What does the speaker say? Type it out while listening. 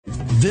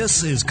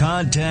This is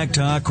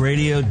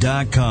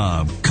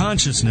ContactTalkRadio.com.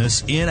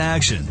 Consciousness in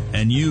action.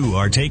 And you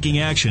are taking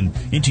action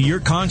into your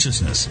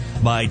consciousness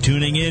by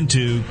tuning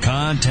into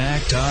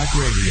Contact Talk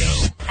Radio.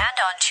 And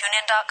on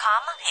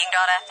TuneIn.com,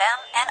 Hing.fm,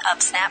 and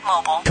UpSnap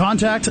Mobile.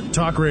 Contact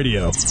Talk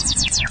Radio.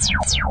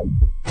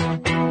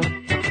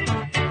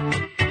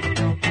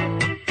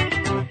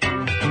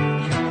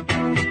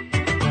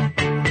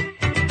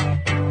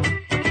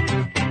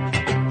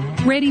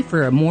 Ready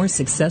for a more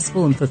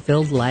successful and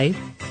fulfilled life?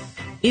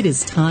 It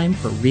is time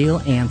for Real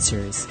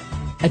Answers,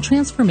 a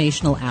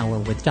transformational hour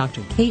with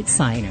Dr. Kate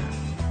Siner,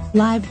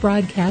 live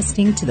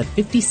broadcasting to the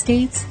 50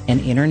 states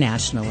and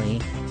internationally.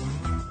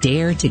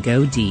 Dare to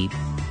go deep.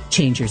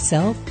 Change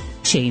yourself,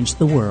 change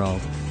the world.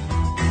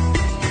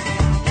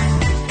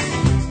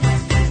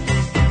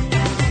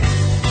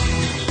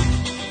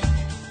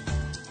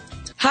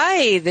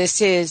 Hi,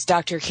 this is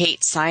Dr.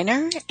 Kate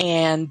Siner,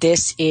 and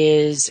this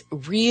is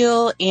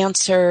Real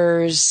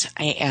Answers.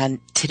 And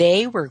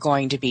today we're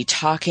going to be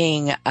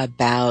talking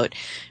about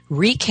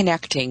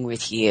reconnecting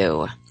with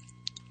you.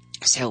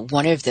 So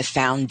one of the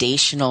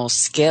foundational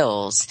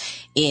skills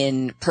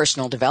in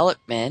personal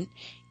development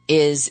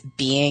is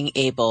being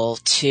able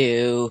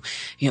to,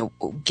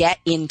 get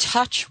in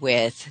touch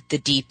with the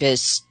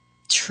deepest,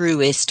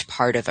 truest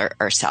part of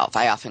ourself.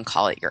 I often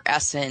call it your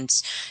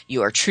essence,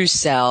 your true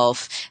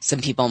self.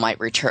 Some people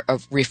might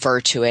refer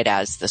to it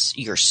as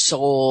your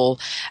soul.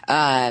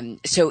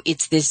 So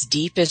it's this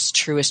deepest,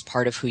 truest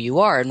part of who you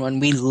are. And when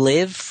we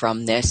live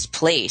from this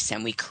place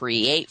and we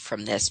create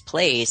from this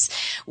place,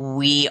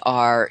 we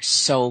are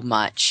so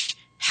much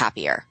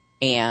happier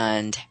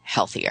and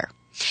healthier.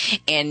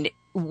 And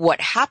what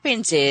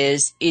happens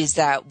is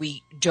that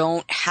we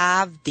don't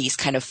have these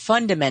kind of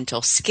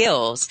fundamental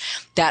skills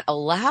that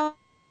allow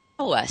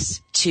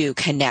us to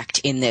connect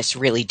in this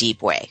really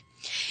deep way.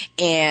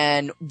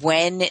 And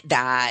when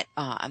that,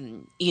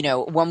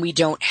 when we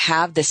don't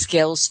have the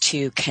skills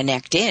to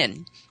connect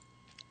in,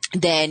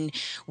 then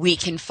we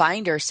can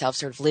find ourselves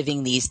sort of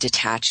living these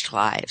detached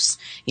lives,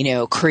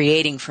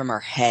 creating from our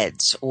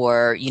heads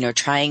or,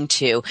 trying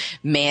to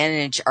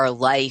manage our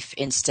life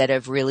instead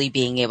of really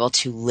being able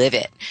to live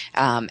it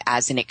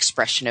as an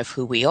expression of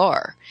who we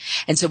are.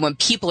 And so when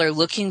people are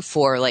looking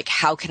for, like,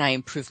 how can I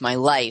improve my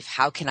life?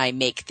 How can I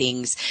make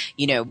things,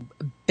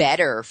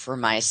 better for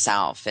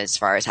myself, as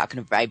far as how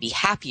can I be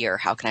happier?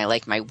 How can I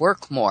like my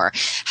work more?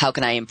 How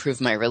can I improve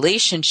my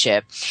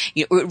relationship?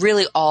 It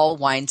really all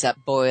winds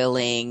up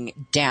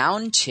boiling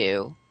down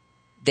to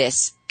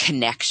this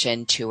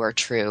connection to our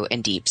true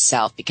and deep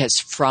self,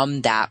 because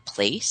from that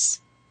place,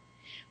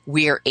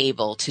 we're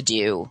able to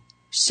do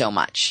so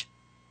much.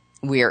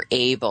 We're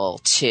able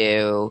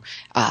to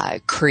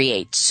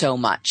create so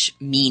much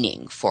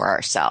meaning for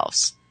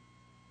ourselves.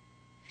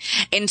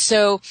 And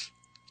so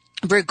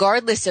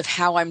regardless of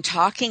how I'm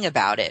talking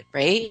about it,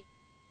 right?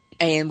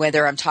 And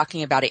whether I'm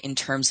talking about it in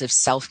terms of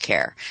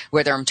self-care,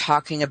 whether I'm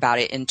talking about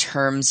it in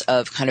terms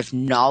of kind of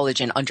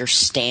knowledge and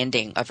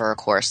understanding of our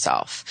core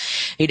self,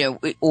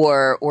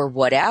 or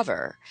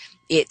whatever,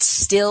 it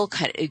still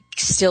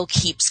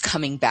keeps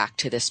coming back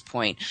to this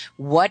point.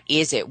 What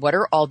is it? What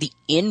are all the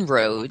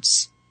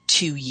inroads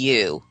to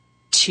you,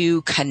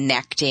 to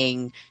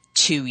connecting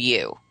to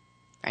you?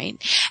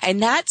 Right?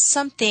 And that's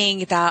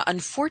something that,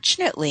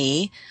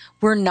 unfortunately,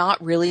 we're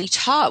not really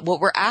taught. What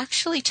we're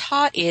actually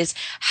taught is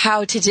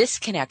how to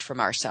disconnect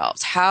from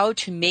ourselves, how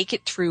to make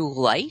it through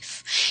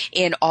life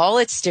in all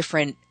its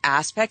different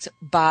aspects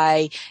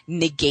by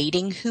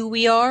negating who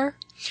we are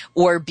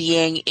or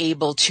being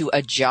able to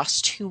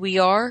adjust who we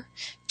are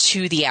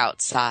to the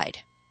outside.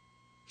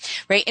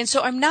 Right. And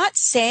so I'm not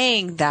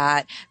saying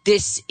that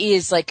this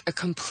is like a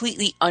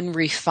completely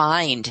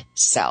unrefined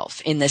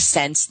self in the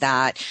sense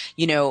that,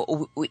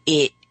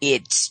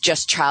 it's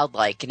just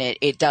childlike and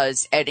it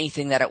does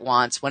anything that it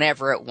wants,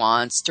 whenever it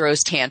wants,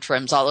 throws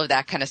tantrums, all of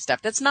that kind of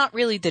stuff. That's not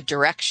really the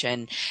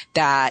direction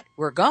that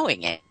we're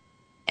going in.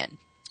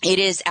 It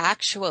is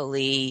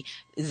actually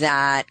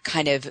that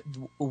kind of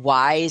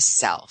wise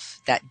self,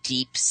 that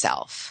deep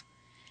self,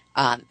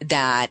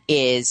 that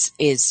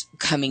is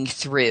coming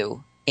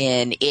through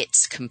in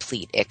its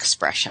complete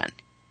expression.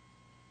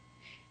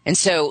 And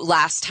so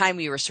last time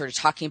we were sort of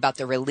talking about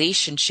the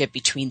relationship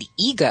between the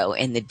ego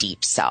and the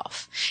deep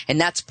self. And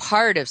that's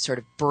part of sort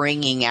of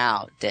bringing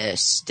out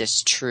this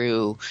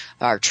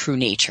our true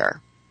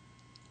nature.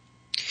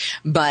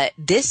 But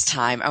this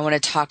time I want to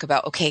talk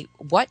about, okay,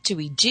 what do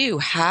we do?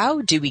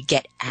 How do we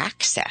get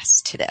access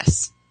to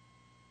this?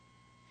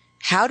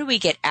 How do we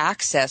get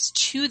access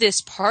to this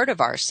part of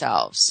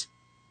ourselves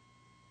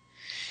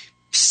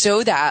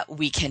so that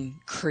we can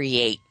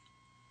create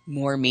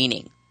more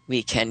meaning?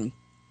 We can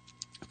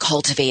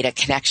cultivate a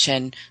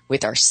connection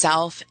with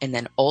ourself and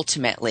then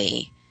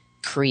ultimately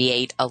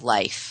create a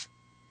life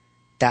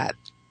that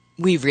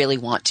we really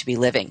want to be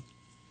living.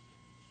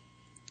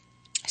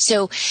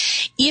 So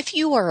if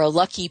you are a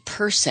lucky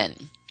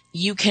person,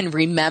 you can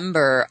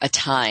remember a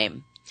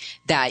time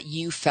that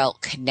you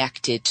felt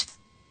connected to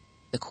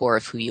the core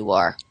of who you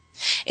are.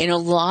 And a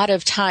lot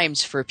of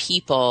times for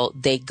people,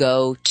 they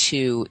go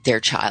to their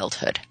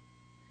childhood.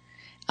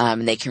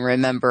 They can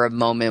remember a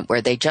moment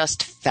where they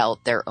just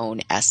felt their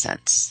own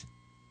essence.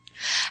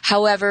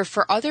 However,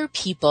 for other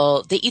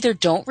people, they either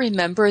don't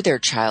remember their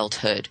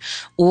childhood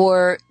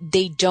or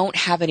they don't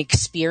have an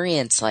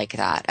experience like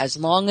that. As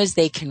long as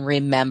they can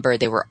remember,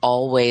 they were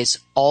always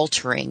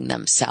altering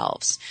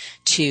themselves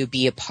to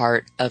be a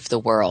part of the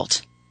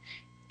world.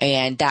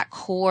 And that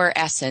core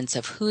essence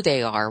of who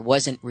they are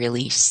wasn't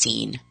really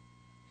seen.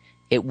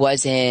 It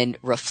wasn't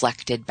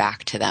reflected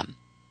back to them.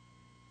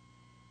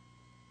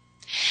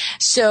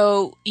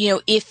 So,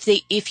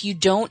 if you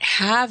don't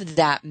have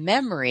that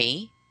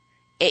memory,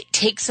 it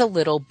takes a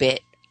little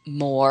bit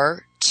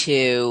more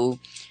to,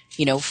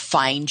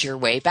 find your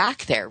way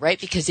back there, right?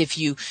 Because if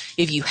you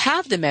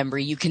have the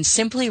memory, you can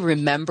simply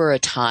remember a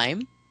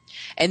time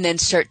and then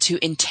start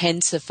to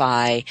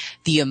intensify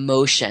the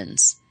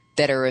emotions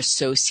that are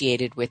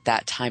associated with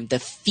that time, the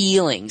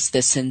feelings,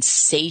 the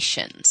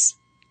sensations,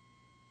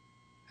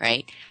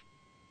 right,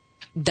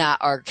 that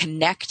are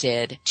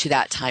connected to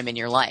that time in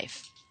your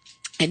life.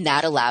 And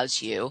that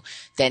allows you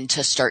then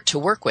to start to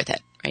work with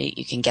it, right?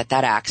 You can get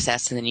that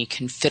access and then you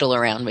can fiddle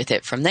around with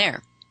it from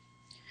there,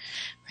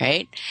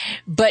 right?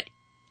 But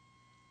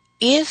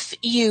if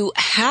you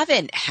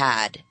haven't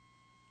had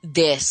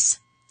this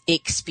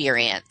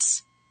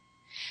experience,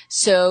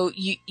 so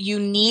you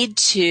need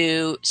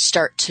to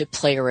start to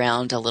play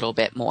around a little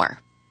bit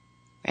more,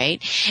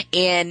 right?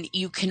 And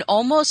you can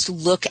almost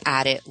look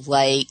at it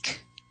like,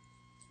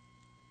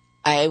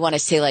 I want to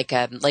say like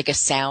a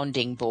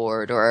sounding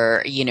board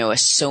or, a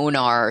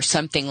sonar or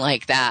something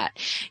like that.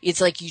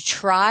 It's like you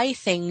try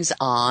things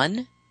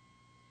on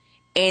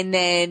and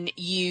then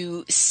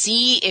you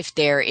see if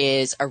there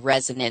is a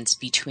resonance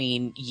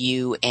between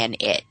you and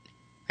it,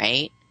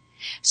 right?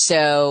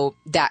 So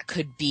that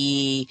could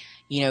be,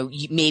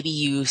 maybe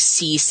you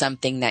see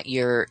something that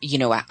you're,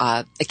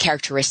 a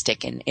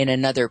characteristic in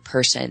another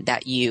person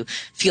that you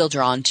feel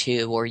drawn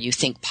to or you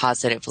think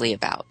positively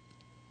about.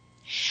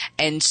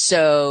 And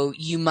so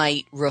you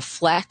might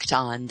reflect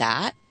on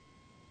that,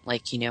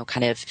 like,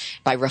 kind of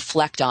by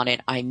reflect on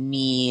it, I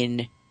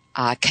mean,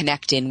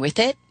 connect in with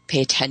it,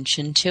 pay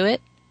attention to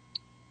it,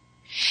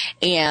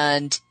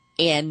 and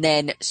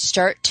then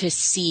start to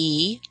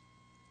see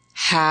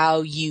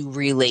how you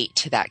relate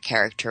to that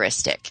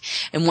characteristic.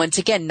 And once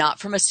again, not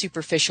from a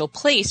superficial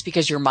place,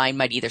 because your mind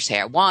might either say,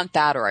 I want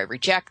that, or I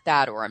reject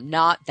that, or I'm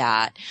not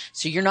that.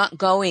 So you're not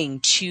going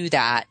to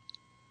that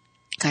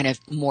kind of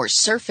more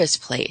surface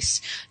place.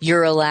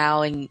 You're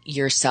allowing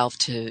yourself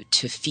to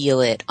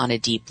feel it on a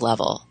deep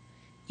level.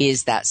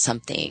 Is that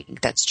something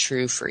that's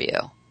true for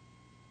you?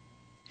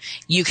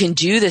 You can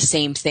do the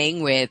same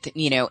thing with,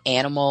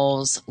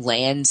 animals,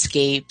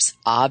 landscapes,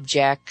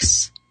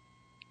 objects,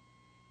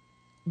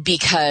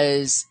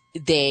 because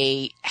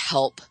they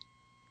help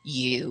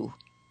you,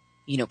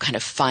 kind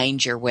of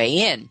find your way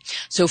in.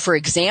 So for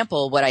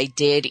example, what I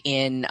did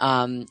in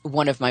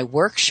one of my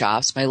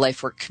workshops, my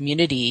life work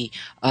community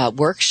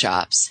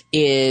workshops,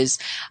 is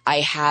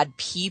I had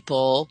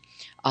people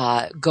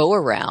go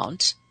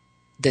around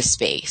the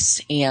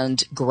space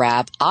and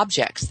grab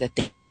objects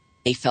that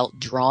they felt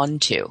drawn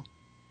to.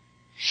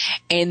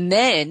 And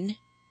then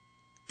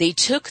they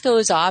took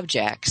those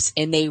objects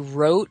and they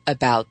wrote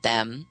about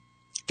them.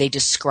 They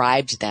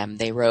described them.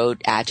 They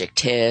wrote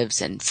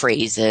adjectives and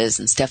phrases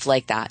and stuff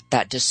like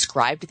that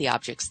described the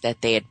objects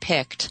that they had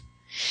picked.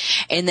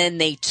 And then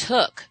they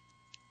took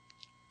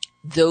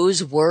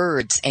those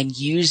words and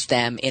used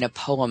them in a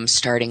poem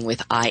starting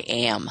with I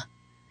am,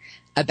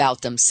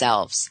 about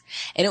themselves.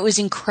 And it was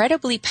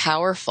incredibly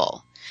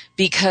powerful,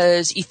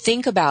 because you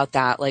think about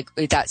that, like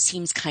that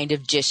seems kind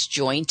of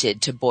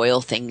disjointed to boil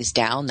things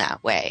down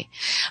that way.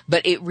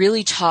 But it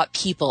really taught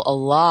people a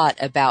lot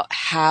about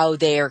how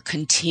they are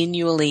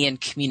continually in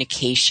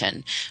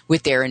communication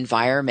with their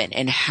environment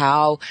and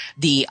how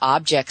the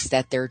objects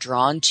that they're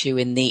drawn to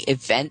and the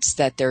events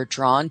that they're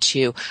drawn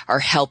to are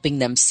helping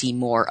them see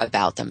more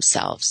about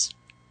themselves.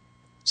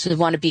 So they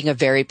want it being a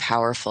very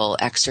powerful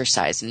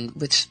exercise and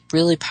with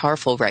really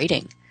powerful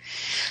writing.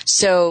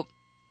 So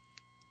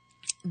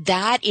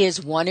that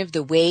is one of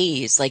the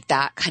ways, like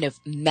that kind of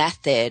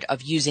method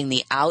of using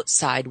the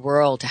outside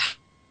world to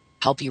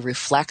help you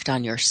reflect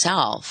on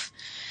yourself,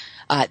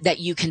 that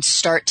you can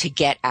start to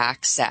get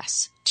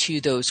access to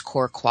those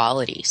core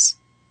qualities.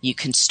 You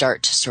can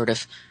start to sort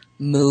of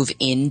move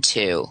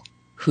into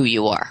who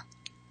you are.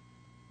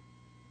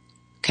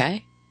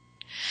 Okay?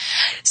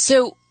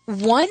 So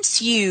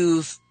once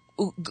you've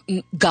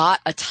got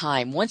a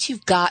time, once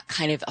you've got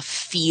kind of a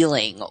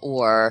feeling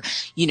or,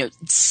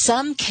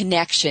 some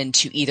connection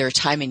to either a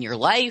time in your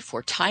life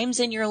or times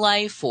in your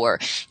life, or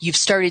you've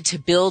started to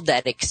build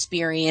that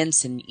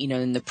experience and,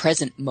 in the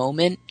present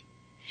moment,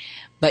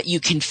 but you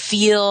can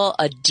feel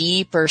a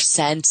deeper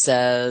sense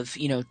of,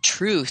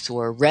 truth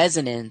or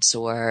resonance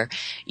or,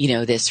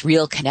 this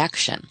real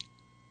connection.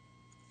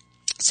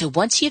 So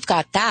once you've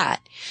got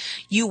that,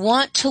 you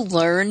want to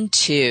learn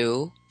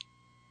to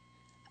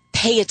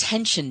pay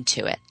attention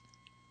to it,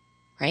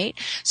 right?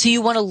 So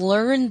you want to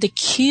learn the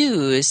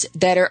cues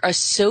that are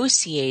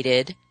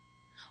associated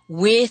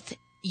with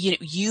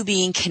you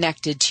being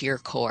connected to your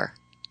core.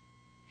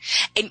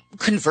 And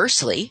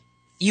conversely,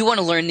 you want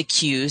to learn the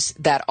cues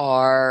that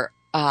are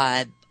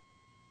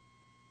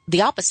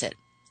the opposite,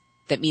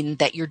 that mean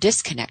that you're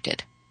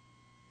disconnected.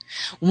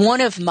 One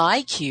of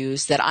my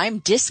cues that I'm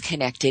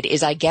disconnected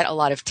is I get a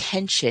lot of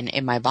tension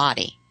in my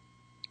body.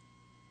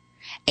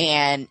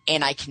 And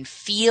I can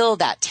feel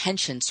that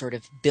tension sort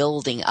of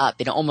building up.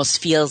 It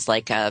almost feels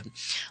like a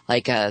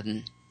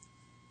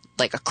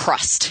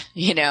crust,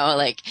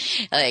 like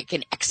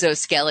an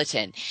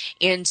exoskeleton.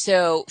 And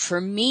so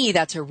for me,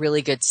 that's a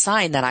really good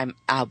sign that I'm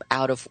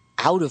out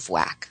of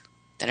whack,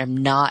 that I'm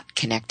not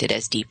connected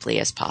as deeply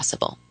as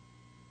possible.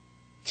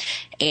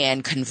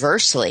 And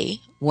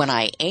conversely, when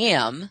I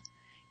am,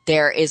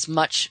 there is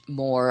much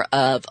more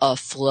of a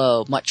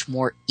flow, much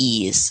more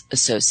ease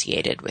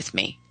associated with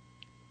me.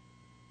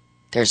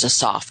 There's a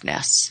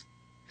softness.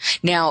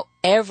 Now,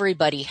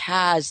 everybody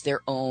has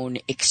their own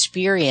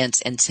experience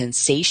and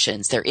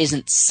sensations. There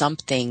isn't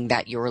something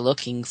that you're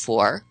looking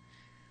for.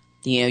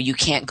 You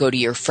can't go to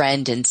your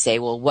friend and say,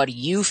 well, what do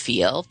you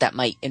feel? That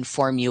might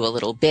inform you a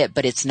little bit,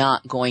 but it's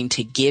not going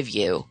to give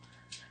you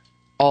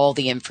all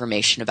the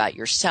information about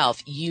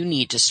yourself. You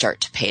need to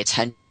start to pay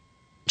attention.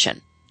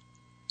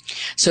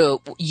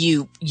 So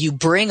you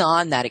bring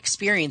on that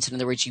experience. In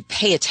other words, you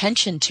pay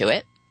attention to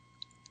it.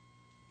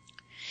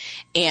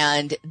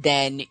 And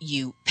then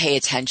you pay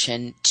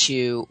attention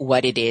to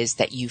what it is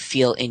that you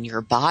feel in your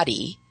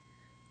body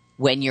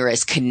when you're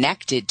as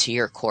connected to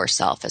your core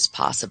self as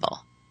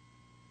possible.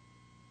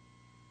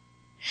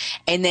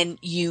 And then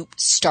you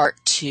start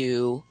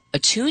to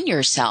attune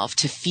yourself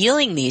to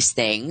feeling these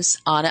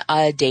things on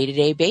a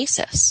day-to-day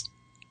basis.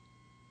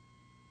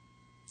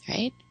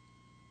 Right?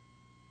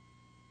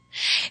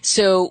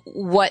 So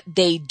what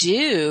they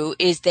do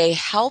is they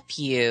help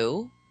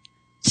you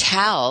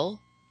tell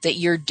that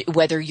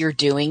whether you're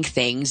doing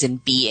things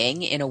and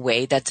being in a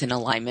way that's in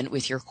alignment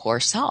with your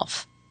core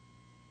self,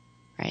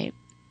 right?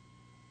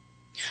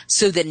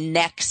 So the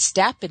next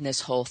step in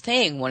this whole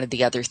thing, one of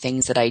the other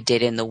things that I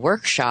did in the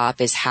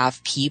workshop is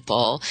have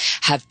people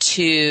have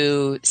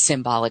two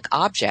symbolic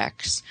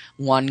objects,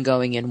 one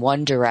going in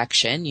one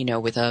direction,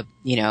 with a,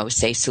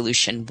 say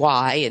solution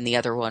Y, and the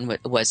other one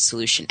was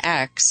solution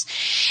X,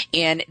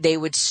 and they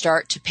would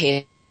start to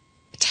pay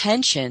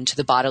attention to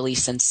the bodily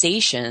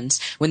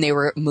sensations when they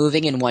were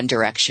moving in one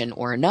direction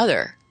or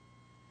another,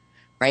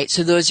 right?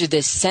 So those are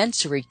the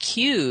sensory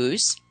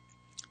cues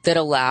that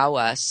allow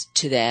us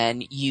to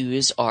then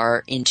use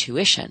our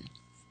intuition,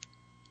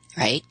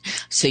 right?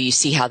 So you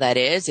see how that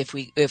is? If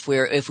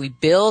we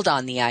build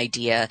on the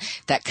idea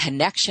that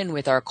connection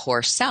with our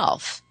core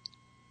self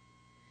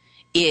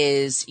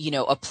is,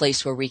 a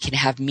place where we can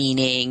have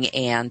meaning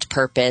and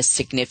purpose,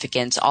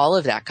 significance, all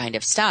of that kind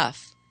of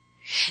stuff,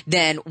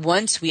 then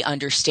once we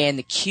understand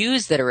the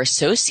cues that are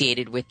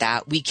associated with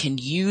that, we can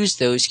use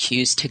those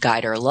cues to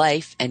guide our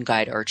life and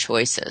guide our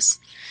choices.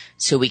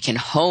 So we can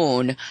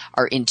hone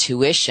our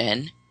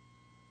intuition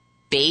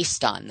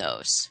based on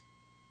those,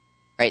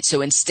 right?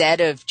 So instead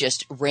of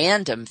just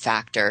random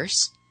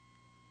factors,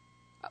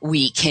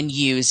 we can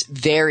use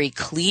very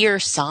clear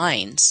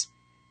signs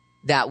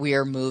that we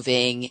are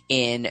moving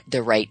in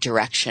the right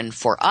direction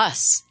for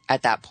us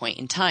at that point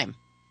in time.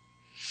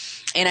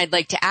 And I'd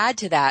like to add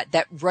to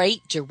that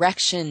right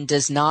direction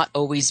does not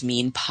always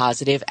mean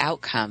positive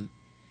outcome.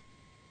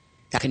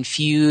 That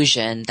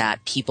confusion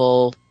that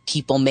people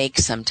make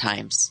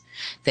sometimes,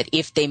 that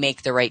if they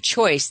make the right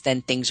choice,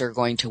 then things are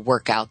going to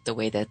work out the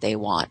way that they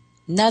want.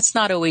 And that's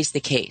not always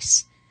the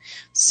case.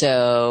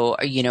 So,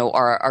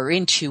 our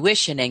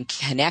intuition and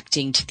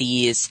connecting to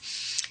these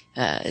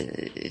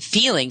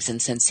feelings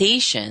and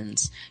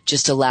sensations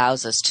just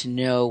allows us to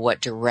know what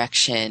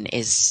direction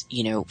is,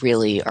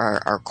 really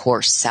our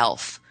core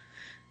self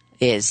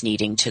is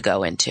needing to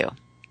go into,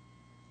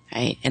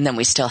 right? And then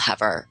we still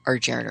have our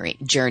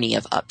journey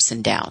of ups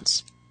and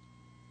downs,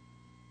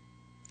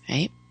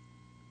 right?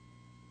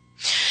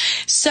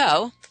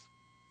 So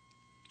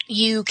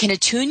you can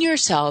attune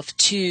yourself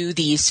to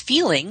these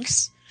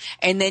feelings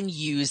and then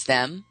use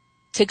them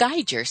to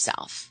guide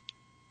yourself,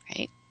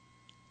 right?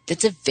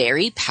 That's a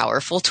very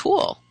powerful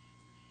tool.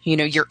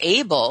 You're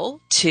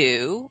able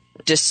to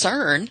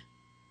discern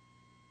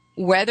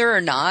whether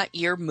or not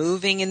you're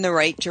moving in the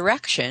right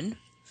direction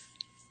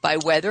by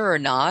whether or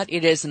not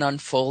it is an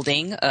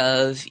unfolding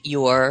of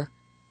your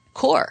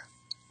core.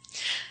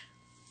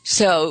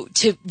 So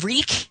to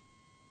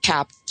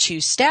recap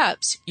 2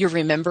 steps, you're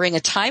remembering a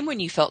time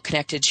when you felt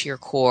connected to your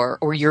core,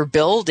 or you're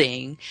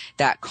building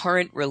that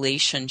current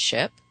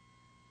relationship,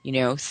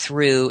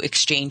 through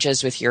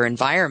exchanges with your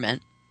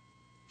environment.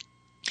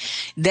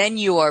 Then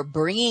you are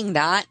bringing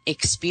that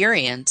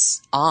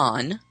experience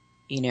on,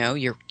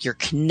 you're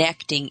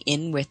connecting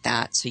in with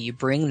that. So you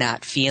bring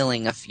that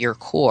feeling of your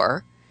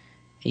core,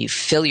 you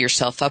fill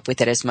yourself up with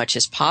it as much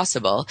as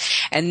possible.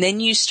 And then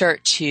you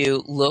start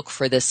to look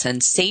for the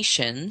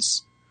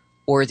sensations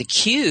or the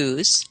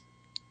cues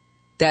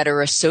that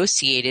are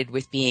associated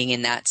with being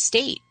in that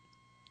state.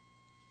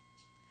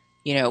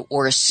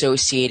 or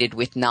associated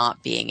with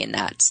not being in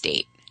that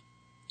state.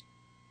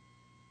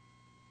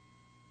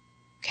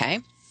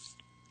 Okay?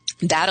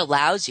 That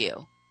allows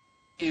you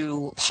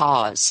to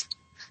pause.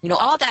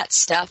 All that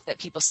stuff that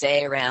people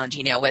say around,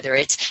 whether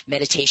it's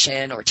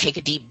meditation or take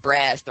a deep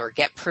breath or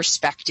get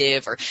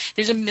perspective, or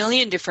there's a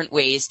million different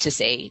ways to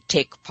say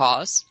take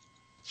pause.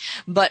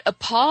 But a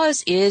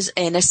pause is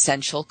an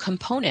essential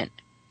component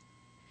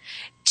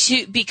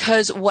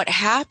because what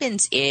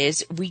happens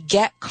is we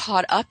get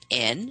caught up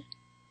in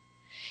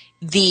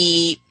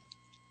the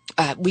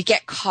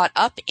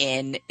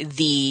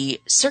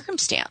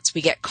circumstance.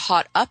 We get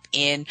caught up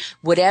in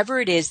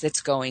whatever it is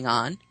that's going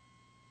on.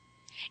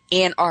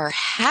 And our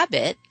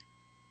habit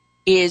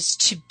is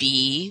to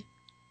be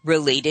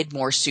related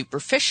more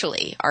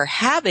superficially. Our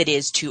habit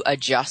is to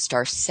adjust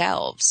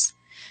ourselves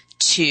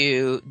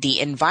to the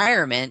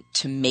environment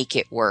to make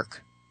it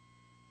work.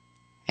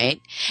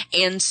 Right?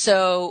 And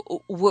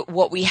so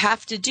what we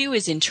have to do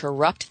is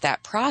interrupt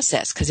that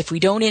process, because if we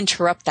don't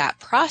interrupt that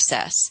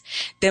process,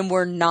 then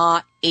we're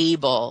not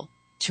able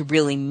to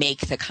really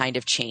make the kind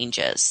of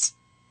changes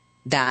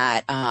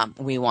that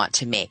we want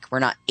to make. We're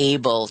not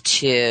able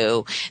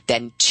to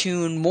then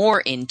tune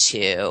more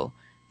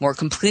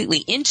completely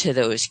into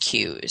those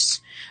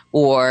cues,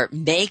 or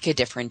make a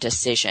different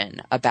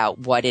decision about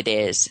what it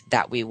is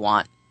that we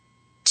want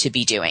to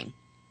be doing.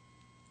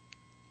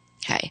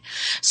 Okay.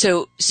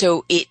 So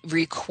it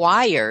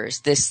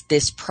requires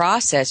this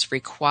process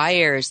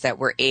requires that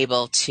we're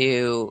able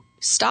to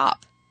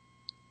stop,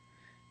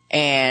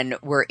 and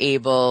we're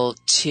able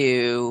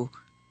to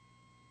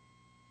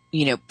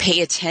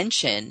pay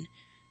attention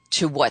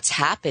to what's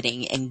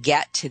happening and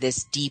get to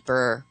this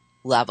deeper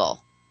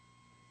level,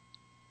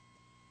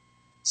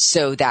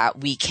 so that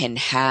we can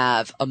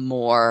have a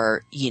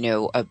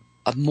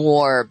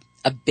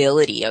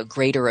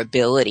greater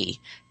ability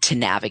to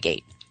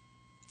navigate.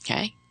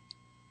 Okay.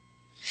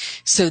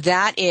 So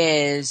that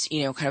is,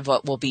 kind of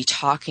what we'll be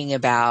talking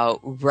about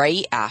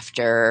right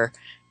after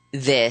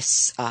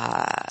this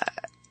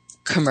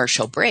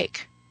commercial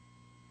break.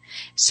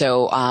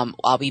 So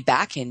I'll be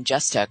back in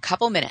just a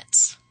couple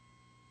minutes.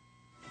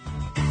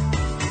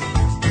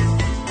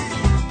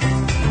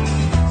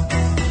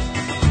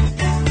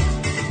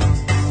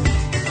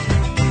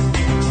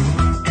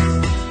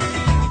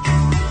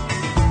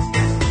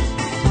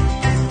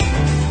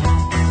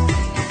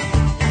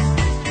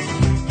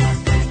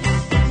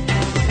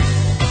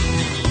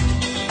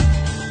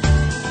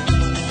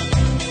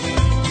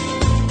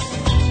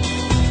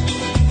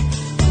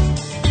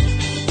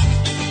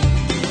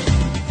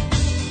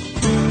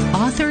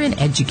 Author and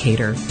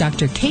educator,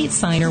 Dr. Kate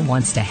Siner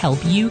wants to help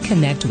you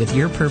connect with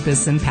your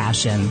purpose and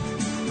passion.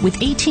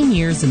 With 18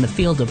 years in the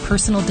field of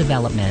personal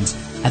development,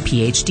 a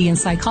PhD in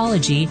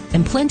psychology,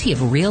 and plenty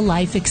of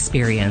real-life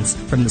experience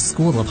from the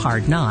School of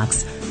Hard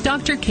Knocks,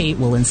 Dr. Kate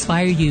will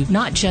inspire you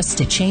not just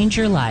to change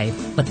your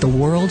life, but the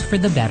world for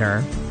the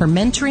better. Her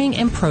mentoring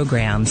and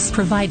programs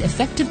provide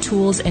effective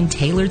tools and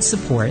tailored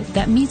support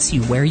that meets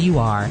you where you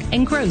are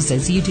and grows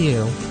as you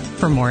do.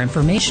 For more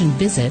information,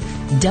 visit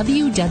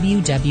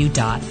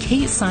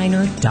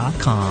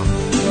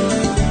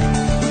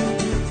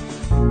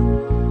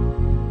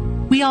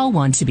www.katesiner.com. We all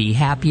want to be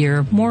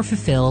happier, more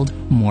fulfilled,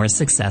 more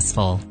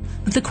successful.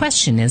 But the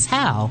question is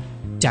how?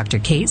 Dr.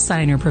 Kate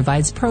Siner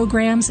provides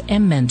programs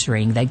and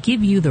mentoring that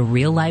give you the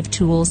real-life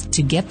tools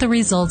to get the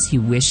results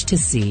you wish to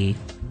see.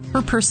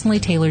 Her personally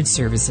tailored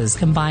services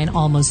combine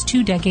almost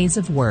 2 decades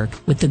of work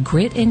with the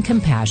grit and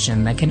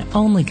compassion that can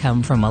only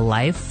come from a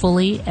life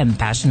fully and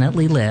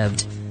passionately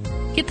lived.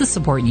 Get the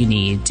support you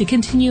need to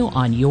continue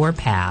on your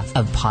path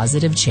of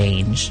positive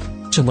change.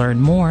 To learn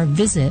more,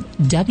 visit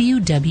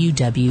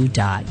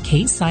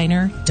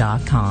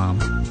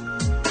www.katesiner.com.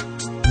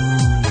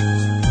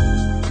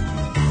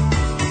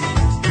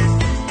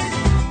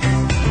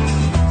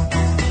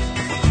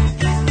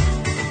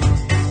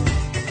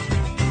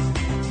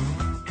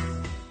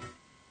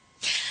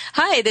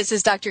 Hi, this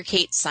is Dr.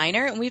 Kate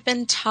Siner, and we've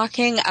been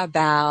talking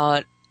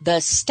about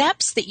the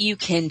steps that you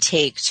can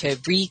take to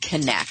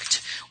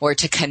reconnect or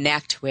to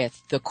connect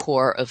with the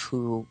core of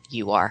who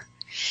you are.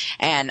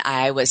 And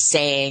I was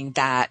saying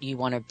that you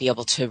want to be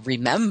able to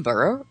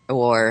remember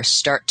or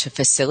start to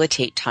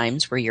facilitate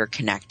times where you're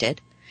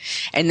connected,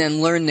 and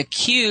then learn the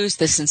cues,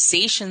 the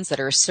sensations that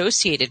are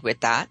associated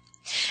with that.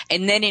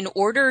 And then in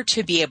order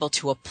to be able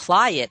to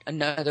apply it,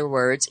 in other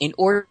words, in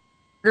order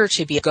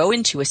to go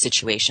into a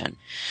situation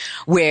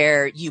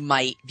where you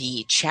might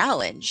be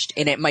challenged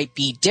and it might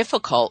be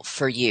difficult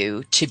for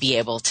you to be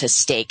able to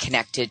stay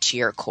connected to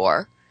your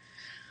core,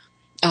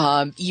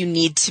 you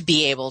need to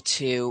be able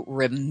to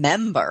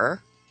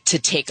remember to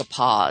take a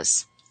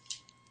pause,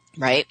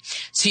 right?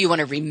 So you want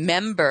to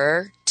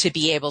remember to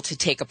be able to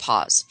take a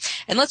pause.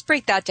 And let's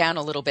break that down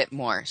a little bit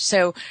more.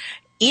 So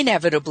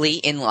inevitably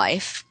in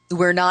life,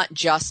 we're not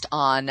just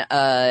on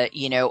a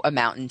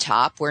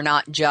mountaintop. We're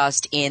not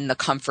just in the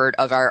comfort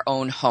of our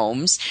own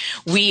homes.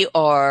 We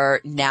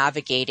are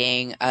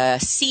navigating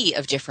a sea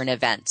of different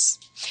events.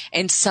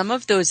 And some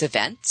of those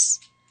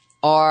events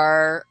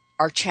are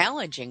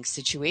challenging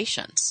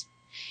situations.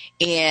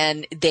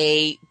 and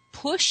they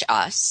push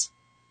us,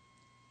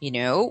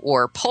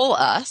 or pull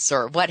us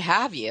or what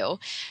have you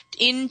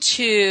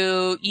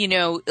into,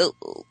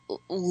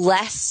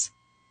 less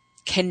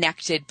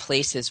connected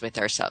places with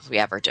ourselves. We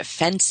have our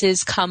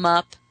defenses come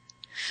up.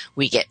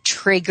 We get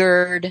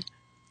triggered,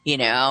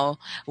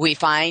 we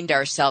find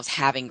ourselves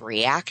having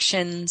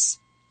reactions,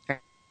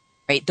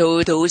 right?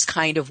 Those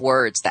kind of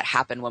words that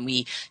happen when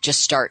we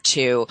just start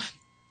to,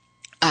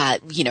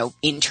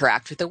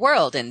 interact with the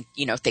world and,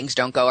 things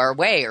don't go our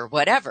way or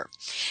whatever.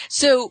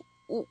 So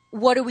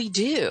what do we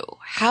do?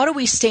 How do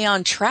we stay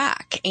on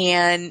track?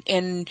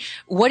 And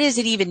what does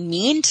it even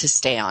mean to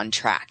stay on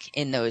track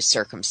in those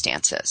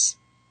circumstances?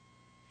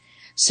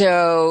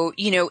 So,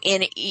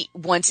 and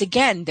once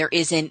again, there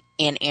isn't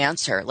an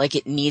answer. Like,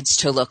 it needs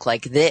to look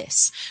like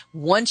this.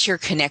 Once you're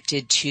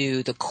connected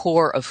to the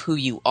core of who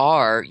you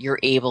are, you're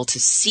able to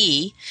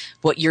see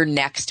what your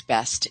next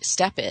best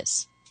step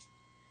is.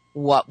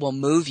 What will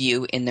move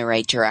you in the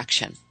right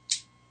direction.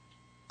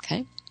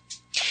 Okay?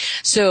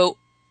 So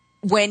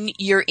when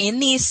you're in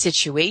these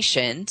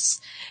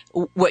situations,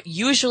 what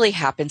usually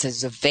happens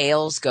is the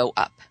veils go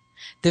up.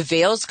 The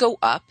veils go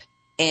up,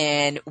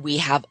 and we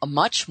have a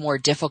much more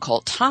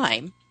difficult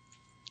time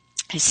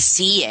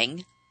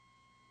seeing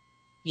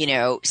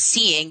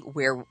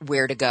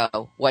where to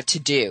go, what to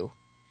do.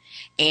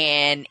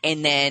 And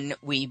then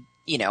we,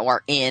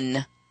 are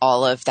in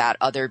all of that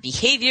other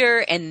behavior,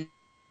 and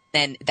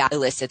then that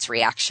elicits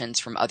reactions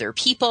from other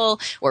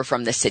people or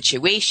from the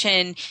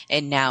situation,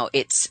 and now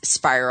it's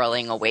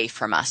spiraling away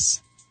from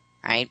us,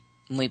 right?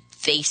 And we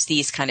face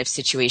these kind of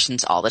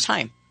situations all the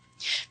time.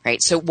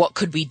 Right. So what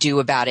could we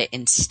do about it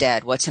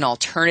instead? What's an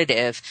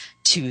alternative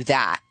to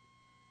that?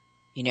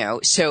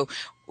 So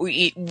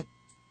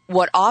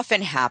what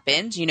often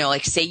happens,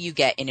 like say you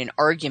get in an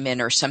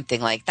argument or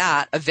something like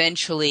that,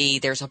 eventually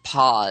there's a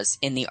pause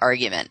in the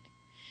argument.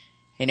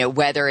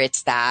 Whether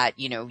it's that,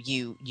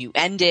 you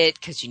end it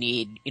because you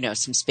need,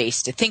 some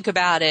space to think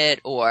about it,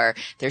 or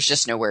there's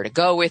just nowhere to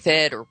go with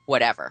it or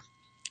whatever.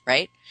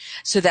 Right.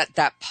 So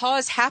that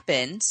pause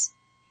happens.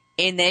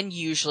 And then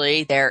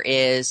usually there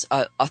is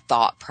a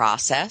thought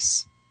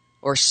process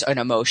or an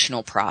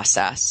emotional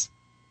process.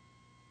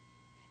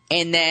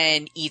 And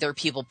then either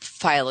people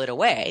file it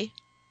away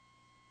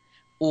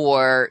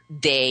or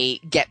they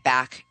get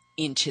back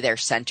into their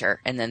center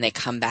and then they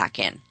come back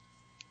in.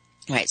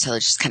 All right, so they're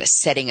just kind of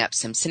setting up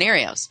some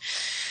scenarios.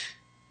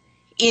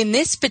 In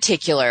this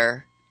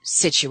particular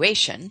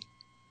situation,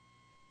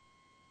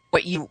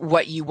 what you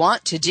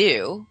want to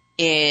do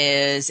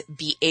is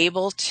be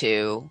able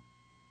to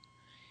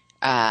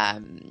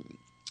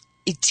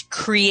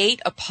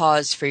create a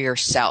pause for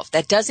yourself.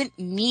 That doesn't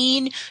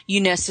mean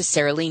you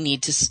necessarily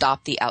need to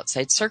stop the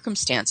outside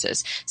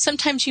circumstances.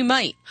 Sometimes you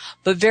might,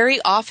 but very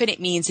often it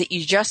means that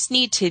you just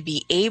need to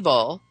be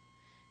able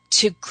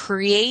to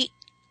create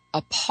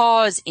a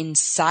pause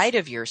inside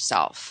of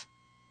yourself,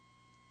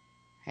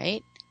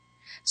 right?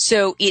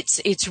 So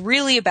it's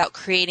really about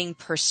creating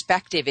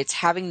perspective. It's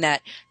having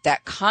that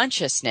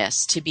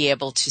consciousness to be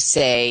able to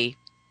say,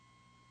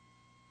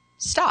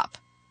 stop.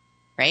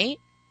 Right?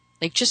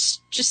 Like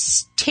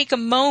just take a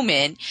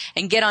moment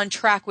and get on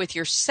track with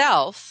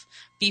yourself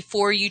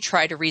before you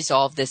try to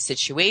resolve this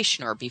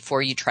situation or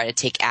before you try to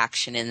take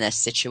action in this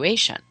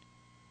situation.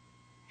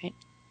 Right?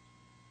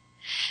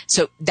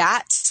 So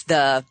that's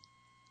the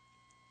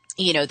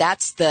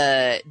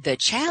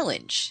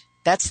challenge.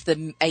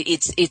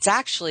 It's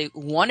actually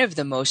one of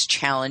the most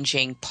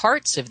challenging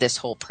parts of this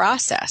whole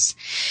process,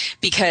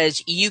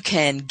 because you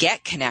can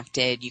get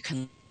connected, you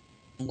can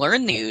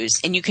learn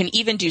news, and you can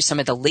even do some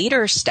of the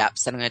later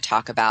steps that I'm going to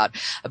talk about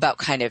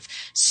kind of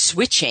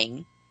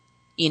switching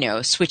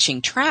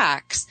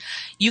tracks.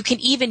 You can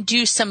even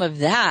do some of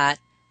that,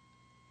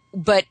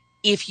 but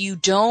if you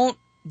don't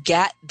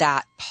get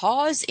that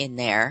pause in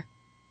there,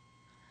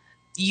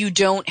 you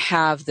don't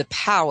have the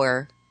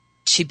power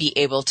to be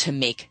able to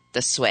make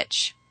the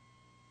switch.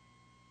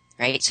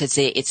 Right? So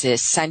it's an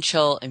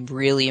essential and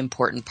really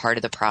important part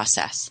of the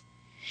process.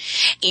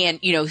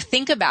 And,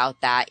 think about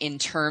that in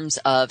terms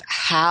of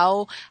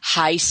how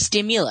high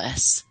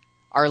stimulus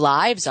our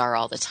lives are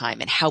all the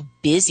time and how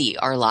busy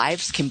our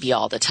lives can be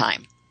all the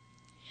time.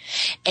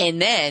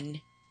 And then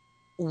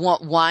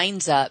what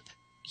winds up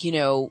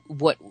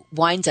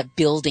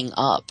building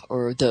up,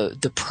 or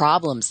the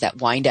problems that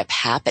wind up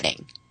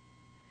happening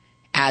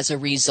as a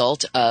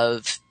result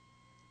of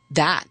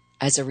that,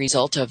 as a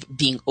result of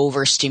being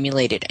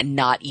overstimulated and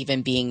not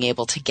even being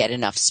able to get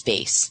enough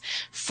space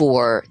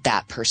for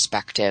that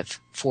perspective,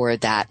 for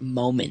that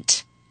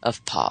moment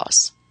of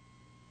pause.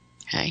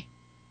 Okay?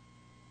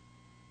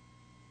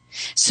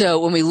 So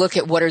when we look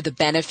at what are the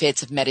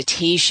benefits of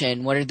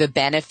meditation, what are the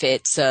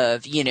benefits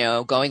of,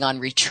 going on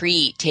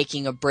retreat,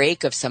 taking a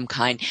break of some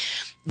kind,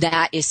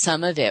 that is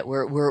some of it.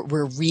 We're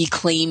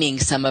reclaiming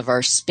some of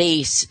our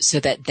space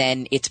so that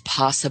then it's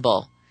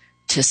possible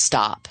to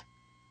stop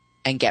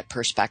and get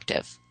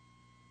perspective.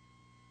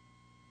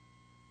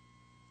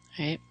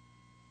 Right?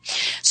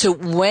 So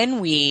when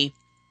we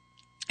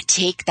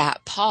take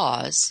that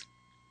pause,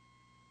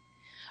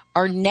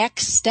 our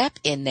next step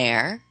in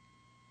there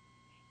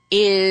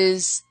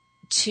is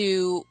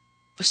to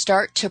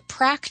start to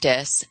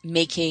practice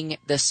making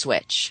the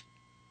switch.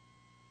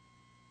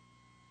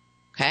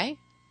 Okay?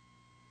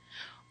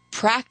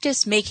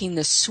 Practice making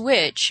the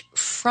switch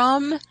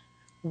from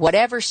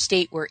whatever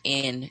state we're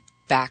in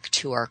back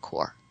to our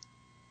core,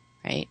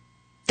 right?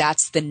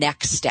 That's the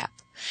next step.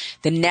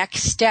 The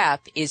next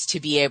step is to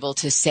be able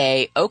to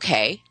say,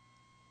 okay,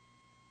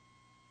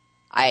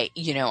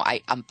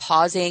 I'm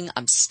pausing,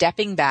 I'm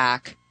stepping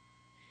back,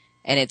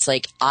 and it's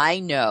like, I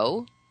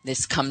know,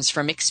 this comes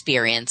from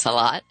experience a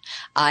lot,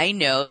 I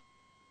know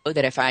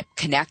that if I'm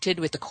connected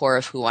with the core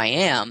of who I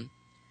am,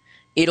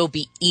 it'll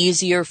be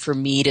easier for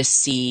me to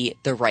see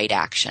the right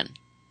action,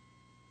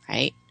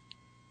 right?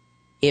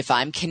 If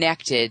I'm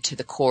connected to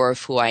the core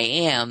of who I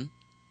am,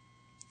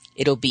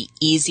 it'll be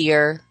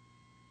easier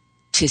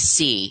to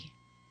see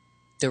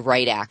the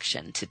right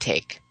action to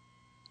take,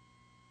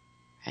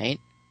 right?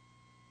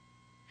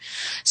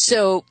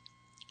 So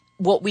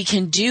what we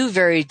can do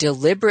very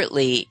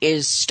deliberately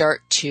is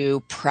start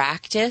to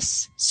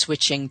practice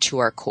switching to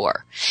our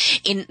core.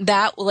 In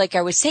that, like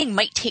I was saying,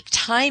 might take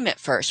time at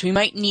first. We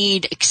might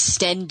need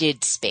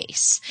extended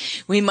space.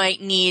 We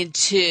might need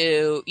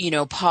to,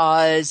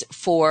 pause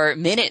for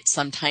minutes,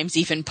 sometimes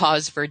even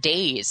pause for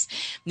days,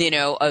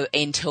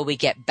 until we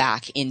get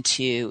back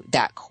into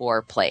that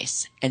core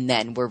place. And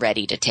then we're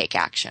ready to take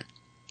action.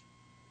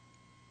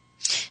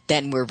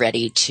 Then we're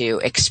ready to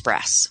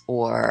express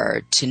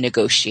or to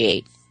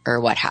negotiate or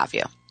what have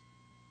you.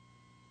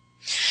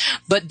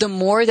 But the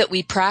more that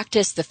we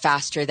practice, the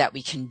faster that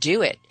we can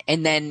do it.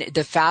 And then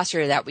the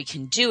faster that we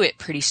can do it,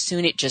 pretty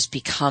soon it just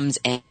becomes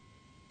an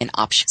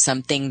option,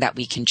 something that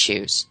we can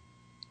choose.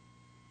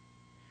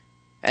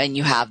 And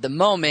you have the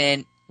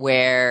moment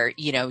where,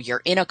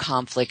 you're in a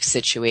conflict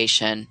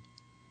situation,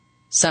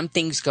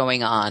 something's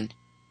going on,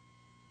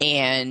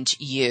 and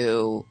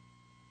you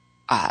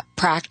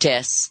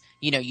practice,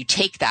 you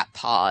take that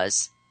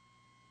pause,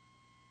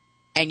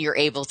 and you're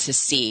able to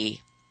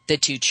see the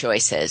two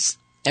choices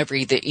of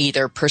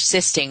either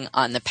persisting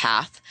on the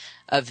path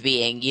of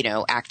being,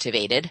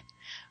 activated,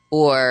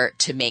 or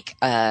to make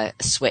a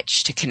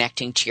switch to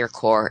connecting to your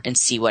core and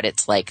see what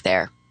it's like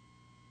there.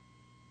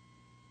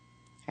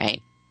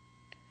 Right?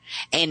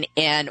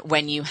 And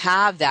when you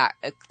have that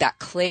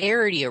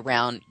clarity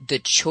around the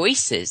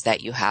choices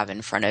that you have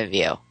in front of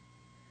you,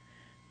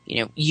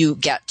 you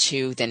get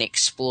to then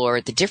explore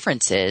the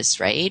differences,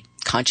 right?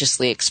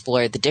 Consciously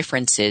explore the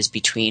differences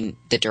between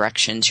the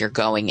directions you're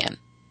going in.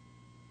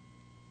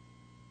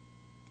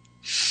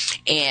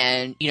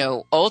 And,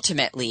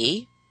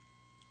 ultimately,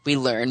 we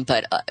learn,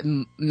 but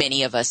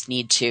many of us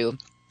need to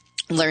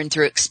learn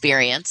through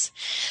experience.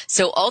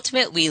 So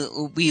ultimately,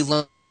 we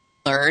learn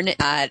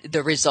that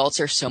the results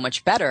are so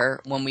much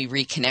better when we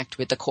reconnect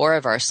with the core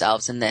of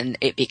ourselves, and then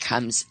it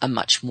becomes a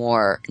much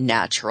more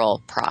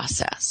natural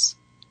process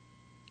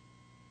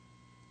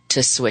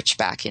to switch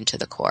back into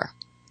the core.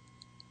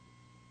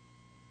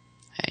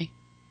 Okay.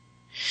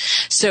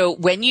 So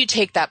when you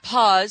take that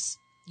pause,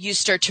 you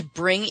start to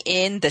bring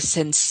in the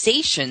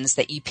sensations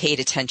that you paid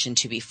attention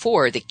to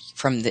before,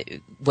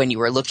 when you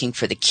were looking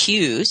for the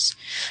cues.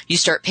 You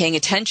start paying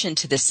attention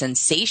to the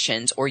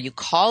sensations, or you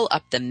call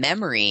up the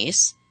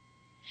memories,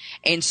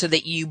 and so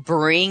that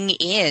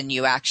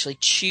you actually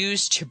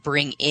choose to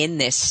bring in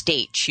this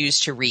state,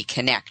 choose to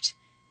reconnect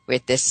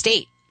with this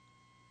state.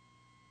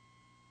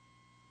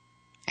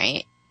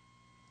 Right?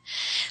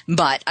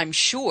 But I'm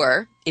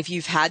sure if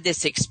you've had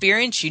this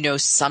experience,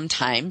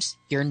 sometimes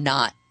you're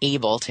not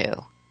able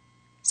to.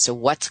 So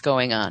what's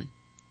going on?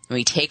 When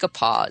we take a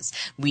pause,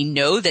 we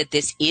know that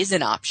this is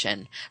an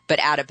option, but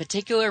at a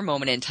particular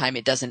moment in time,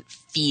 it doesn't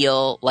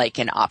feel like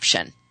an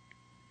option.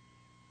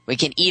 We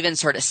can even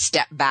sort of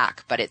step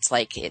back, but it's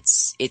like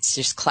it's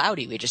just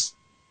cloudy. We just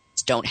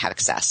don't have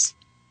access.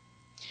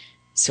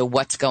 So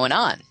what's going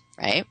on,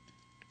 right?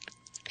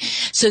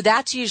 So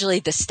that's usually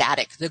the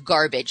static, the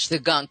garbage, the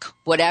gunk,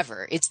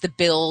 whatever. It's the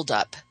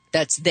buildup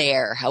that's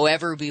there,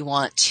 however we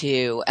want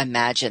to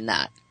imagine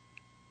that.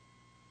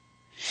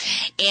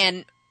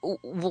 And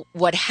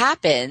what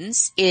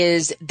happens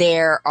is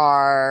there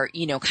are,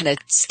 kind of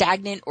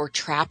stagnant or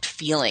trapped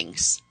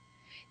feelings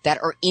that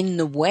are in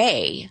the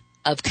way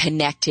of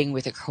connecting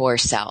with a core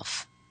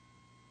self.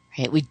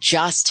 Right? We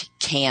just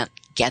can't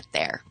get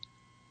there.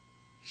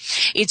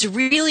 It's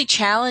really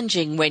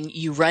challenging when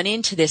you run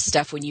into this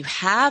stuff, when you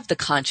have the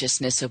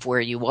consciousness of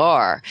where you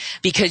are,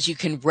 because you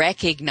can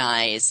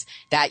recognize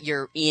that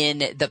you're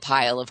in the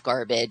pile of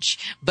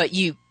garbage, but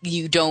you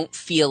don't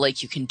feel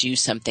like you can do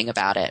something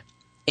about it.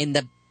 And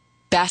the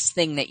best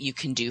thing that you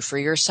can do for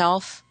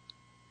yourself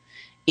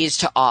is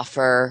to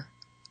offer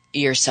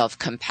yourself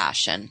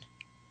compassion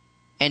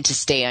and to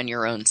stay on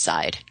your own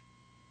side.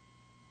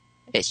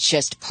 It's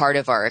just part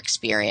of our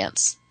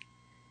experience.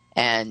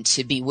 And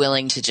to be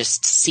willing to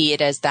just see it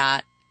as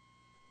that,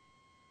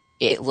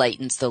 it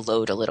lightens the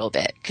load a little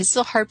bit, because it's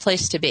a hard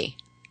place to be.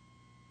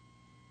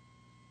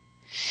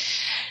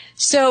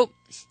 So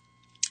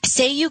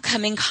say you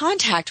come in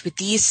contact with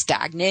these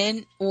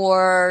stagnant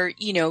or,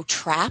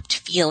 trapped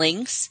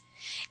feelings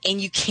and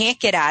you can't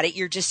get at it.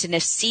 You're just in a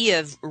sea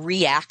of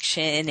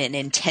reaction and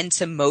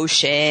intense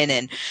emotion.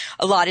 And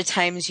a lot of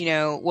times,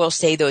 we'll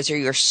say those are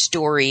your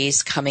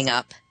stories coming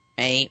up,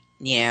 right?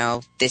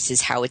 This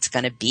is how it's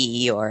going to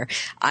be, or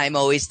I'm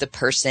always the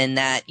person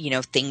that,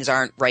 things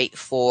aren't right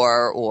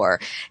for or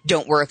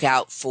don't work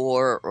out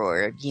for,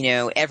 or,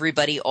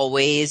 everybody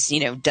always,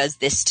 does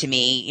this to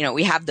me.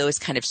 We have those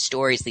kind of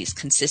stories, these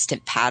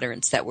consistent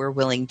patterns that we're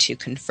willing to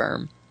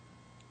confirm.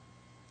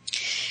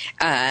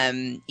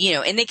 And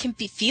they can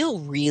feel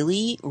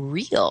really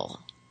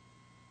real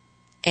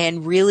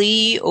and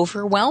really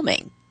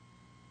overwhelming.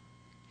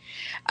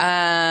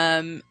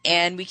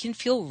 And we can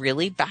feel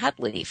really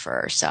badly for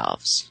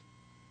ourselves.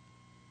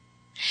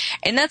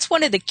 And that's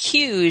one of the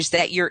cues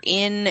that you're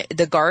in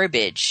the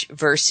garbage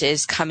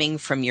versus coming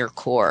from your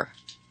core.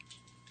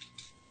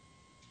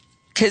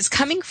 Because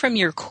coming from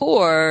your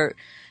core,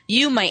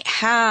 you might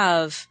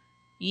have,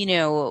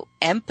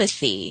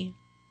 empathy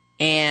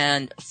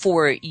and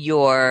for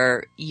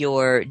your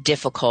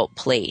difficult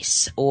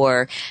place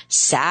or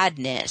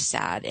sadness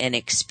at an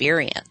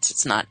experience.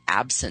 It's not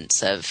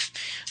absence of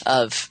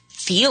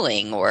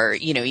feeling or,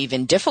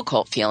 even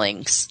difficult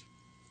feelings.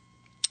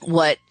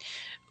 What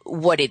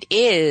it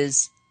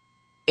is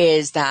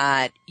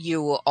that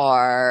you're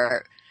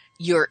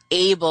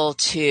able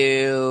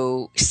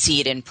to see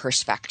it in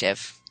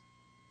perspective.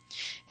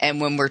 And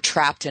when we're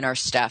trapped in our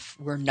stuff,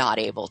 we're not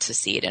able to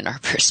see it in our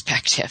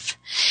perspective.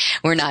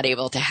 We're not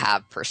able to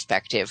have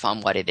perspective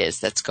on what it is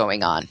that's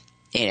going on.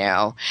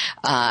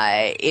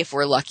 If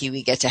we're lucky,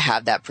 we get to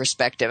have that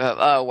perspective of,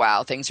 oh,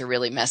 wow, things are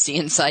really messy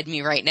inside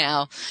me right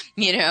now,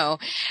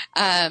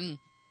 and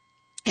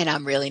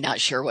I'm really not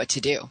sure what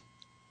to do.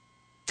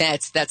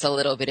 That's a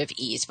little bit of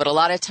ease, but a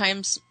lot of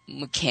times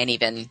we can't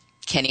even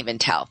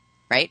tell,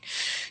 right?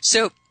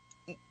 So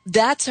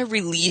that's a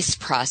release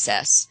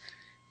process.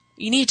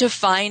 You need to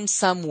find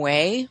some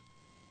way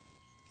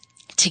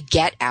to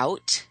get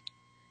out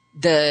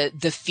the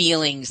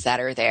feelings that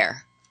are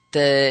there.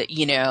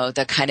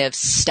 The kind of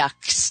stuck,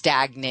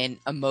 stagnant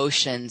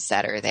emotions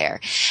that are there.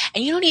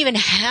 And you don't even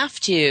have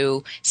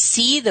to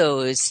see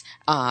those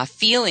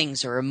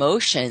feelings or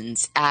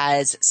emotions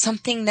as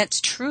something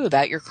that's true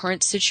about your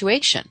current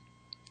situation.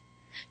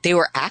 They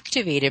were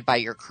activated by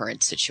your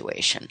current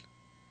situation.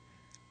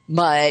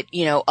 But,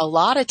 a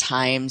lot of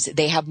times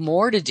they have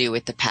more to do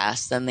with the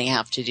past than they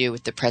have to do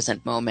with the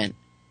present moment.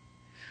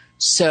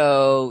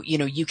 So,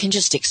 you can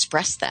just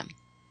express them.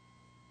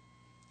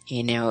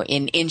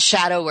 In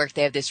shadow work,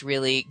 they have this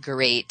really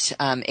great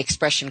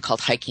expression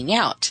called hiking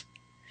out,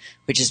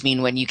 which is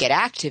when you get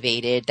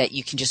activated that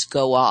you can just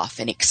go off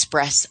and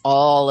express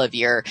all of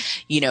your,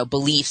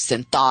 beliefs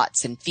and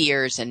thoughts and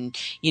fears and,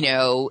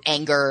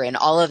 anger and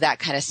all of that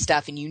kind of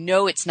stuff. And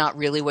it's not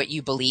really what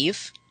you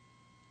believe,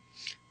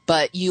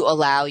 but you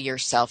allow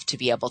yourself to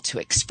be able to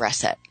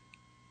express it.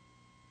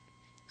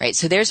 Right.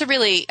 So there's a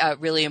really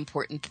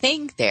important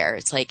thing there.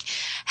 It's like,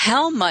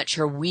 how much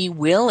are we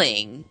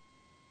willing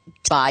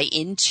to buy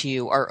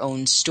into our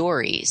own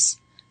stories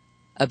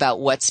about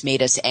what's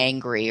made us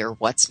angry or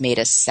what's made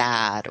us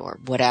sad or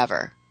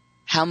whatever?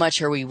 How much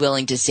are we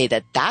willing to say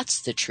that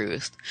that's the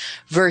truth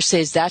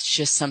versus that's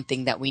just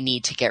something that we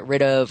need to get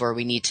rid of or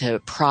we need to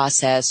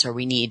process or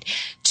we need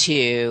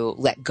to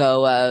let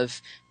go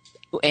of,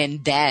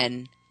 and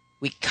then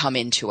we come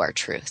into our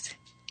truth.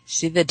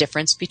 See the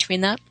difference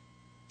between that?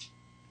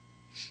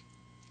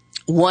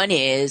 One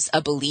is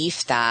a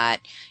belief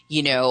that,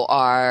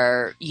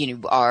 our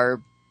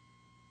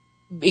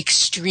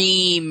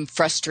extreme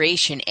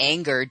frustration,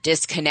 anger,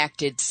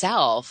 disconnected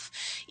self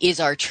is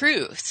our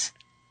truth,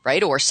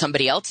 right? Or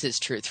somebody else's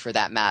truth for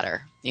that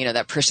matter.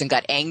 That person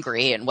got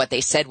angry and what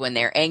they said when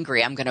they're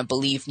angry, I'm going to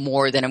believe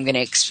more than I'm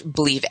going to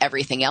believe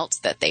everything else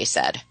that they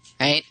said,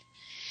 right?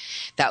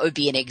 That would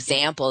be an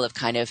example of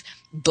kind of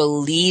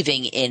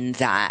believing in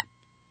that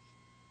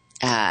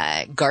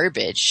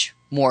garbage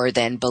more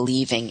than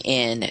believing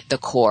in the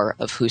core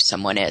of who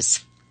someone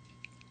is,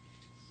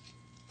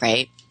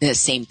 right? The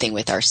same thing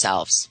with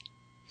ourselves.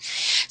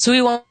 So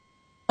we want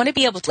to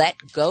be able to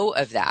let go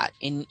of that.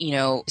 And,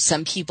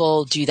 some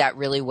people do that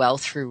really well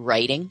through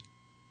writing.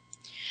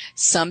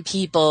 Some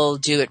people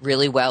do it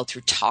really well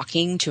through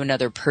talking to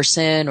another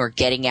person or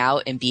getting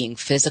out and being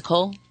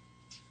physical.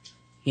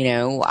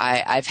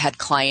 I've had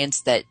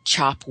clients that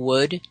chop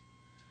wood,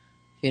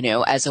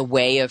 as a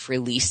way of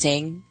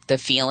releasing the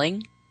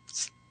feeling.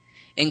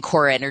 In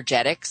core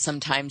energetics,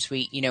 sometimes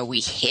we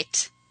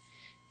hit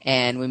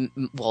and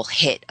we'll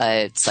hit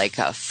it's like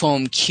a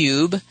foam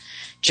cube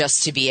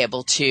just to be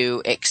able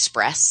to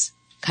express,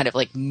 kind of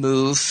like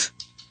move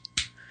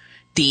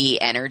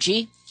the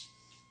energy.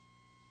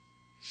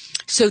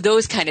 So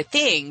those kind of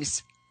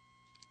things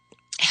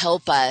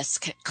help us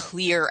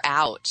clear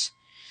out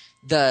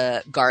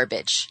the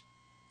garbage,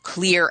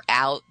 clear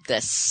out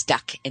the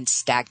stuck and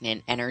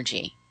stagnant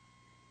energy.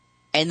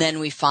 And then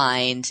we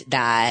find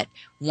that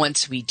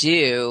once we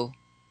do,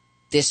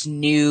 this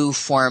new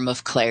form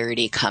of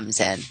clarity comes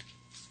in,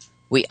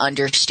 We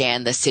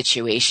understand the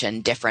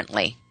situation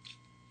differently.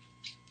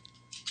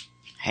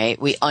 Okay?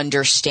 We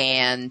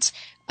understand,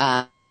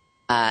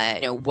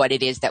 what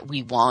it is that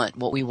we want,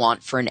 what we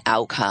want for an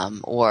outcome,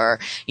 or,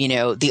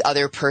 the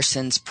other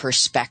person's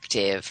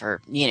perspective,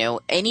 or,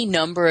 any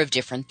number of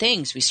different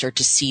things. We start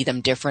to see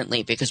them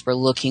differently because we're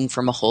looking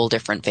from a whole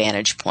different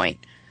vantage point.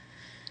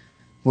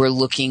 We're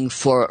looking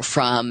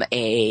from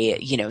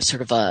a,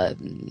 sort of a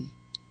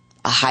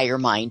higher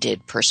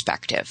minded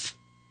perspective,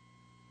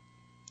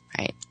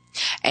 right?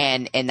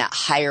 And that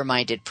higher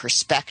minded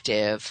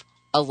perspective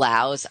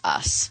allows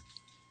us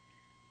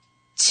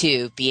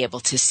to be able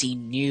to see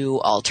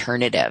new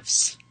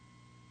alternatives.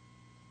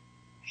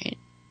 Right?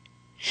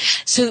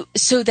 So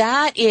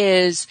that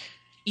is,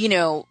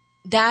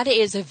 that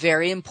is a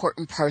very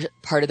important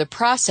part of the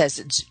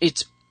process.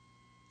 It's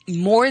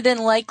more than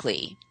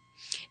likely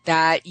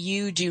that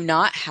you do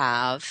not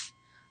have,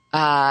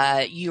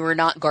 you are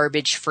not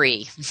garbage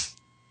free.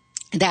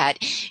 That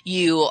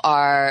you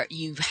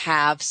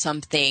have some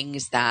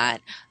things,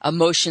 that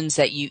emotions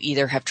that you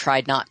either have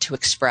tried not to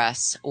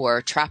express,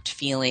 or trapped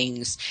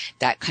feelings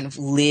that kind of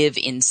live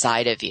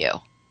inside of you.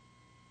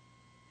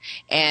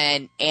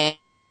 And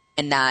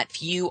that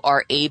if you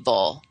are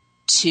able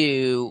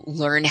to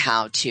learn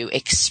how to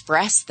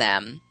express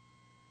them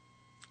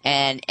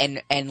and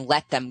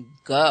let them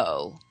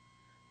go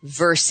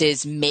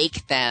versus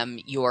make them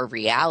your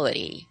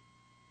reality,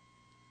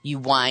 you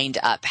wind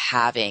up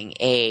having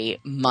a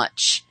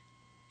much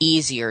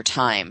easier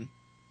time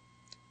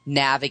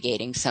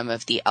navigating some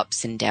of the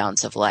ups and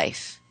downs of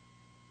life.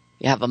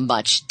 You have a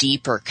much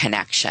deeper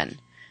connection,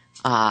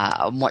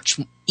 a much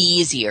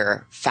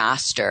easier,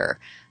 faster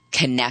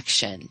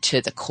connection to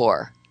the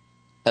core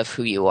of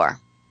who you are.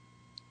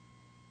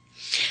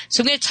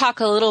 So I'm going to talk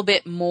a little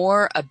bit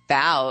more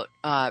about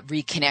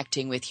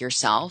reconnecting with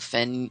yourself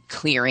and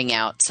clearing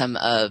out some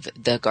of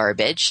the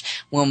garbage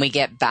when we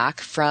get back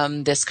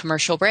from this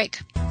commercial break.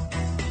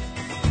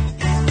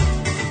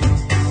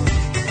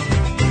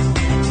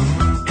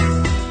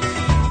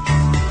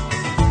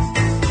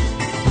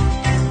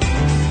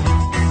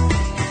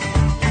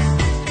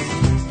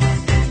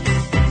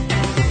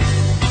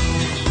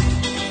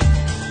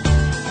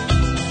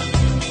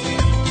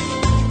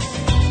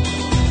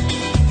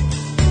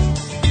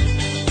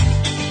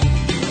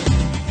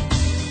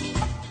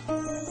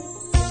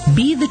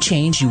 Be the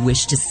change you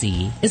wish to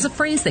see is a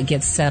phrase that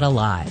gets said a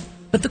lot,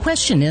 but the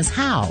question is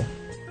how?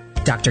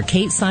 Dr.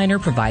 Kate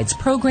Siner provides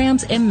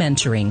programs and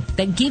mentoring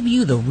that give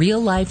you the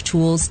real-life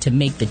tools to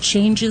make the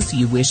changes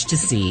you wish to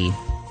see.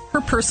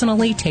 Her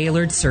personally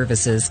tailored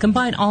services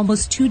combine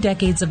almost 2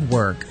 decades of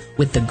work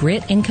with the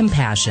grit and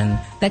compassion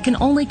that can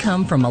only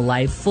come from a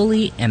life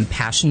fully and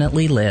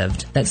passionately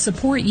lived that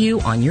support you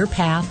on your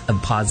path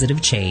of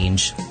positive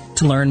change.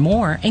 To learn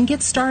more and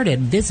get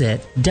started,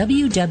 visit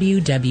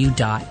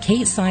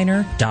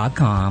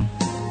www.katesiner.com.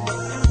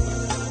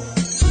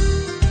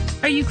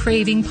 Are you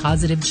craving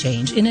positive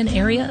change in an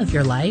area of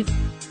your life?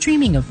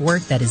 Dreaming of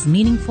work that is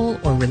meaningful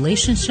or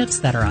relationships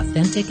that are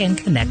authentic and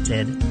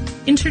connected?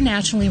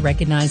 Internationally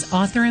recognized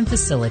author and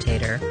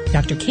facilitator,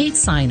 Dr. Kate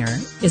Siner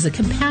is a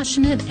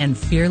compassionate and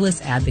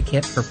fearless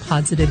advocate for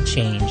positive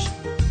change.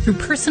 Through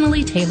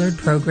personally tailored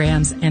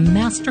programs and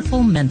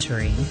masterful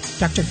mentoring,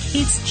 Dr.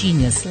 Kate's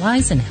genius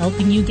lies in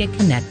helping you get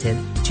connected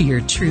to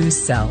your true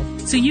self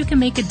so you can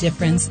make a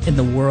difference in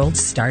the world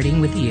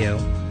starting with you.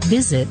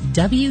 Visit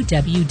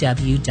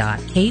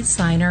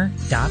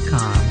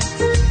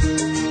www.katesiner.com.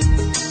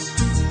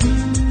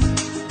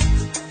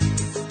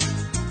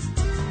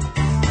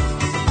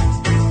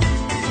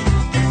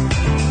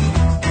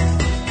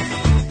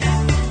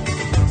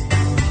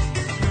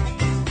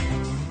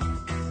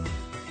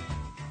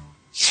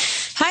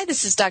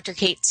 This is Dr.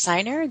 Kate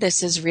Siner.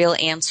 This is Real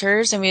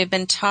Answers, and we've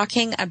been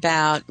talking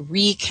about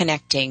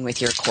reconnecting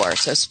with your core.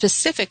 So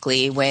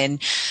specifically when,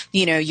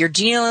 you're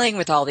dealing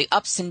with all the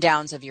ups and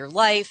downs of your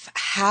life,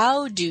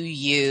 how do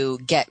you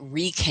get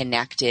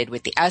reconnected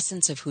with the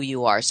essence of who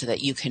you are so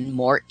that you can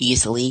more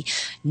easily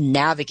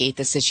navigate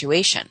the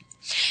situation?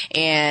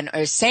 And what I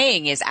was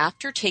saying is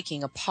after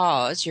taking a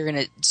pause, you're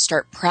going to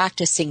start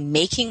practicing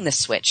making the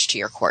switch to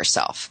your core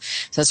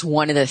self. So that's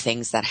one of the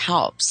things that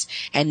helps.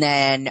 And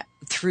then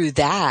through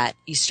that,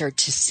 you start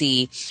to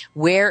see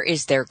where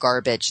is there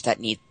garbage that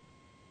needs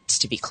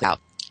to be cleared out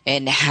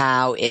and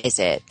how is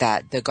it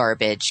that the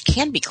garbage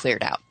can be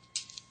cleared out.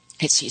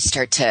 And so you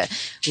start to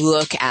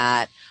look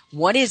at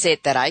what is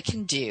it that I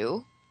can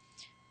do,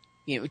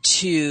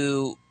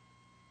 to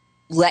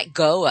let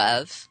go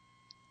of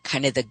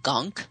kind of the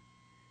gunk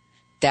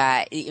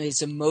that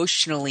is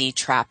emotionally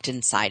trapped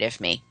inside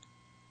of me,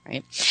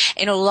 right?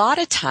 And a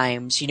lot of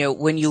times,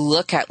 when you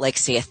look at, like,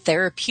 say, a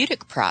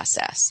therapeutic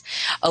process,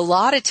 a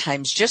lot of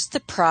times just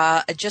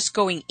just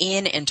going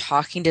in and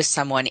talking to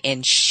someone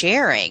and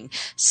sharing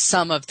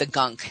some of the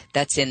gunk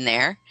that's in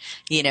there,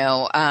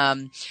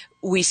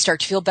 we start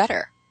to feel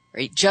better,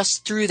 right?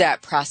 Just through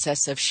that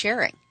process of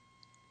sharing.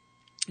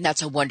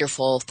 That's a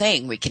wonderful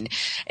thing. We can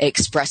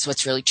express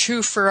what's really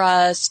true for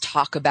us,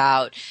 talk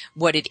about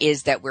what it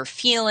is that we're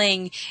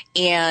feeling.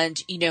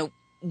 And,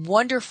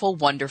 wonderful,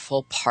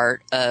 wonderful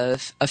part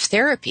of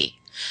therapy.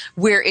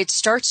 Where it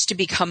starts to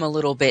become a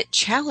little bit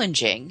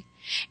challenging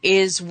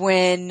is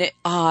when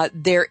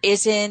there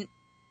isn't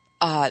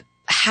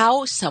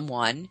how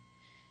someone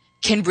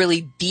can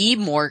really be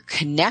more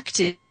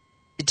connected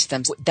to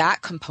them.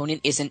 That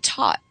component isn't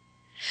taught.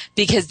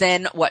 Because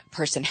then what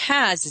person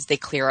has is they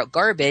clear out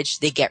garbage,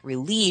 they get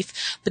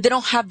relief, but they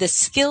don't have the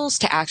skills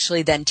to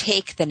actually then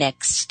take the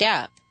next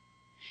step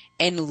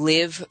and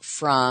live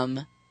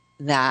from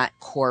that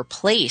core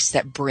place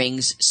that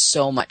brings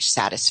so much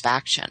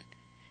satisfaction,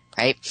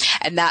 right?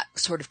 And that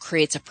sort of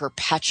creates a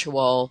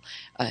perpetual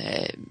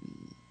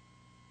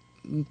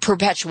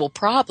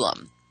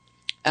problem.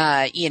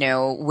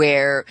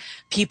 Where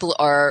people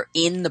are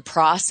in the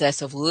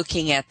process of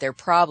looking at their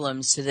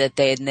problems so that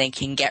they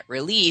can get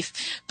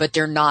relief, but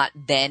they're not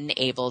then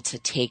able to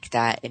take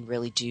that and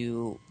really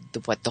do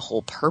what the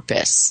whole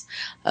purpose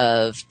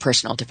of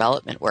personal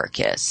development work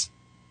is,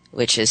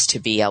 which is to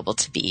be able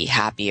to be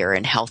happier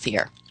and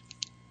healthier,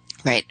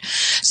 right?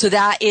 So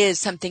that is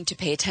something to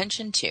pay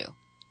attention to.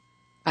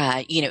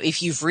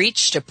 If you've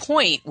reached a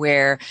point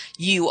where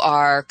you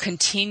are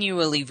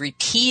continually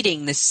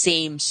repeating the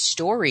same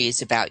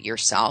stories about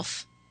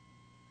yourself,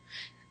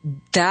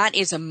 that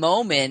is a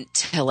moment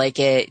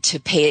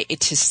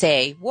to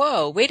say,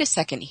 whoa, wait a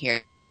second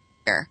here.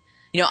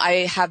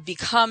 I have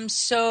become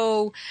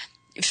so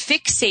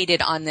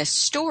fixated on this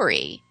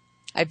story.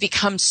 I've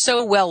become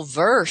so well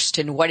versed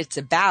in what it's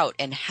about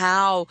and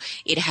how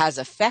it has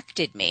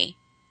affected me,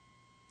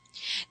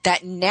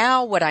 that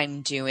now what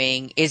I'm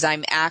doing is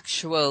I'm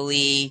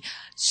actually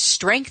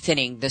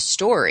strengthening the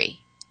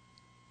story,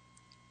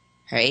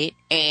 right?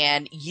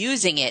 And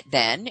using it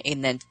then,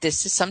 and then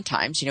this is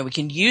sometimes, we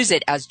can use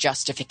it as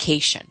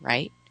justification,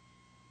 right?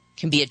 It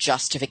can be a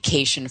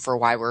justification for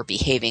why we're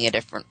behaving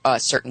a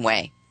certain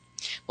way.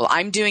 Well,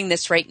 I'm doing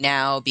this right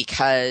now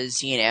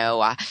because,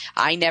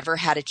 I never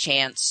had a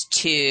chance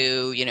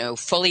to,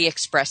 fully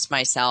express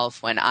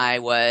myself when I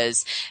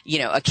was,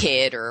 a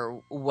kid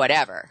or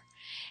whatever.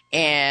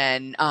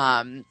 And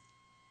so,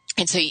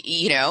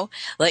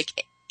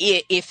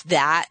 if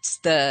that's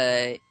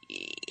the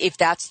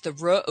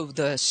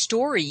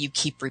story you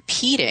keep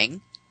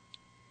repeating,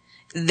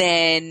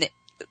 then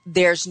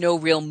there's no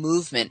real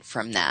movement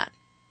from that.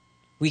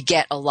 We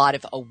get a lot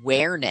of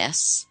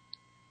awareness,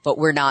 but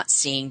we're not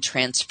seeing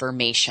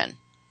transformation.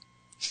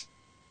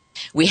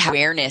 We have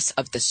awareness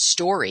of the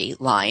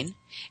storyline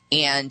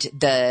and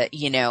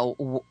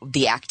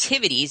the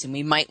activities, and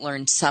we might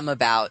learn some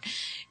about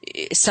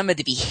some of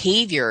the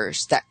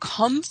behaviors that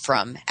come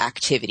from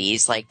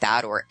activities like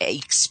that or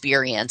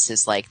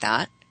experiences like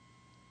that.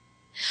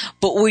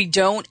 But we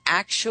don't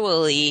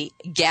actually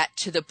get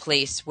to the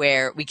place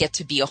where we get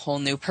to be a whole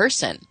new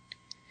person.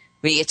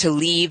 We get to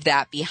leave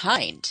that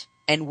behind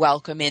and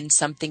welcome in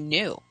something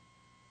new.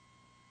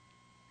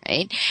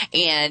 Right?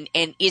 And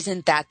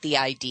isn't that the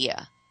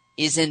idea?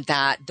 Isn't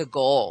that the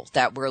goal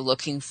that we're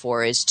looking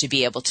for, is to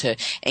be able to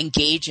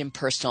engage in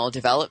personal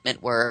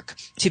development work,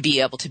 to be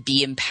able to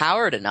be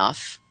empowered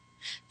enough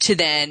to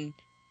then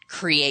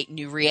create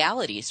new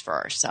realities for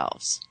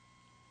ourselves,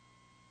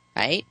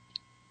 right?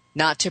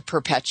 Not to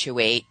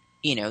perpetuate,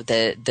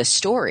 the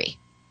story.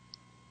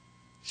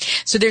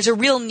 So there's a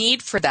real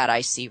need for that, I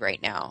see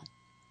right now.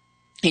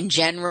 In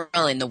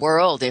general, in the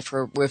world, if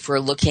we're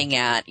looking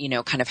at,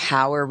 kind of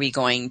how are we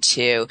going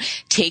to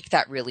take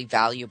that really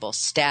valuable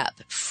step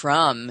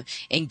from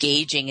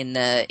engaging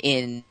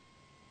in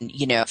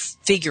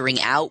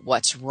figuring out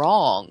what's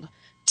wrong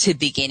to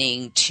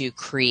beginning to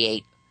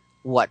create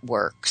what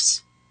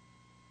works,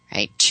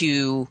 right?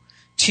 Two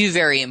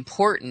very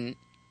important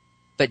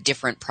but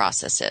different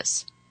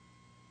processes,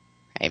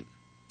 right?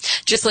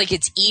 Just like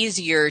it's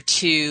easier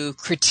to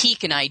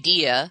critique an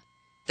idea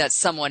that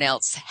someone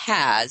else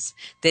has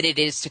than it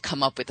is to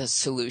come up with a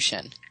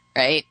solution,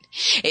 right?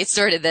 It's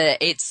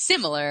it's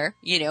similar,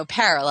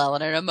 parallel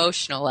on an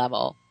emotional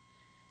level.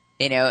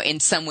 In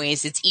some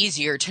ways it's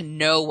easier to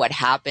know what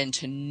happened,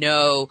 to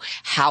know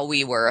how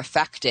we were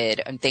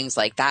affected and things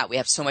like that. We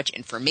have so much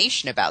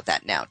information about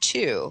that now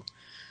too.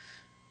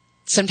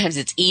 Sometimes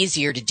it's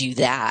easier to do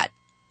that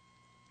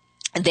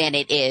than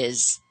it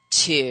is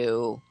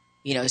to,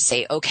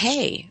 say,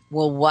 okay,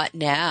 well, what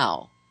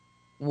now?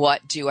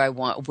 What do I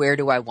want? Where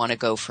do I want to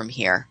go from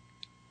here?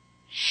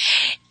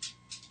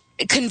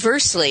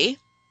 Conversely,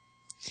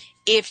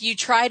 if you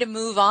try to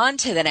move on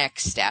to the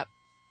next step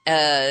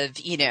of,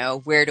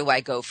 where do I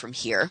go from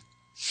here?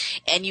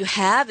 And you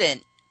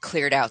haven't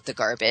cleared out the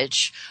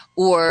garbage,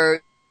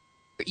 or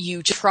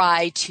you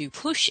try to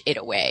push it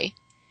away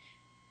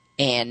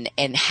and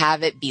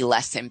have it be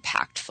less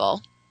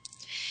impactful,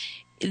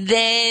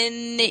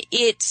 then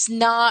it's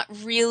not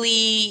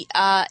really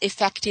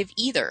effective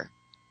either.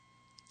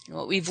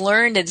 What we've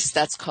learned is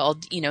that's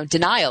called,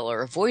 denial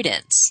or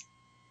avoidance.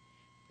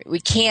 We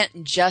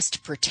can't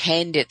just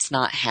pretend it's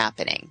not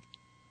happening.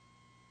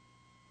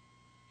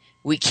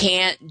 We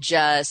can't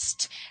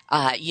just,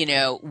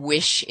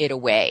 wish it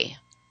away.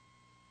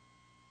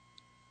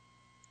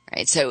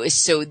 Right.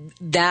 So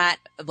that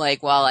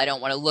like, well, I don't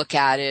want to look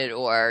at it,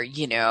 or,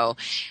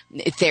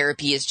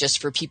 therapy is just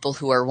for people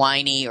who are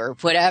whiny or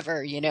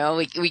whatever,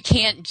 we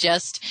can't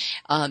just,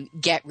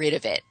 get rid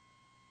of it.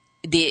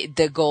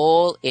 The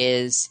goal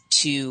is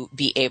to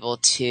be able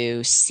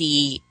to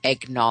see,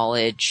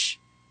 acknowledge,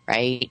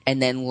 right? And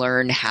then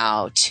learn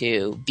how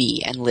to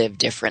be and live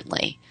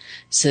differently,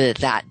 so that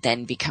that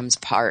then becomes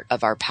part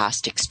of our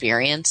past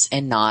experience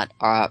and not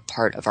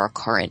part of our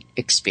current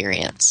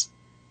experience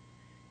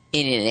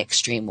in an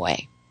extreme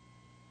way.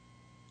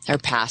 Our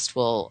past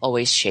will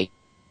always shape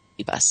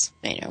us,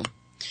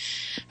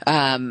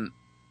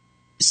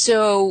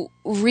 So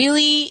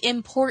really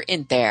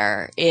important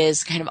there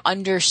is kind of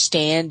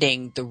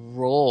understanding the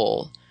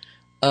role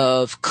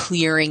of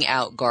clearing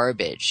out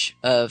garbage,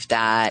 of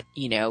that,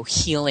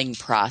 healing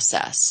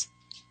process.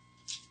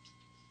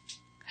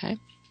 Okay.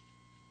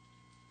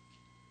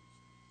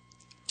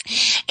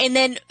 And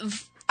then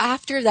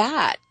after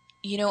that,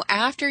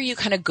 after you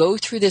kind of go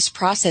through this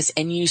process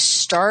and you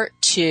start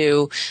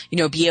to,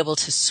 be able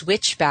to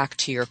switch back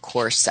to your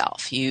core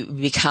self, you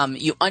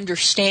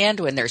understand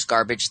when there's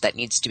garbage that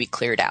needs to be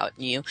cleared out,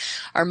 and you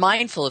are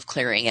mindful of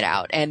clearing it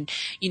out. And,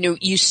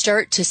 you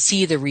start to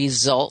see the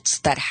results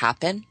that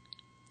happen.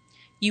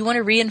 You want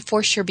to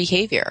reinforce your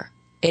behavior.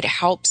 It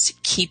helps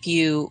keep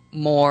you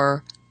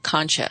more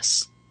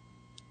conscious,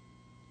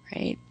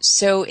 right?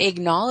 So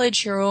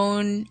acknowledge your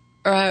own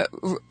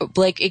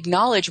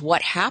acknowledge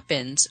what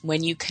happens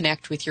when you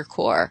connect with your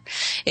core.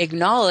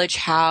 Acknowledge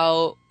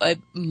how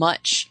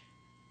much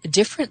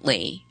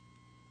differently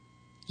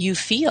you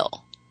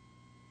feel.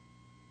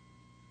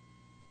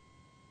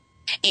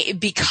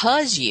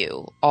 Because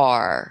you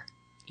are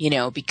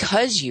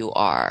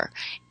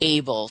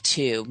able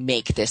to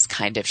make this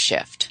kind of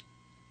shift.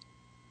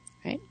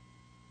 Right?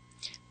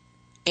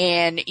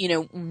 And,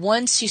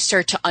 once you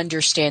start to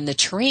understand the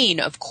terrain,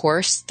 of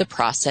course, the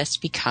process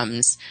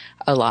becomes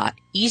a lot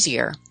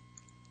easier.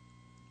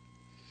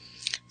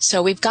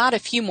 So we've got a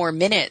few more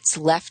minutes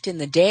left in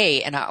the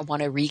day, and I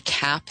want to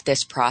recap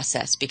this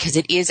process because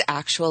it is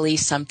actually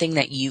something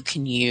that you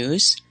can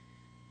use.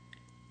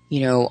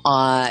 You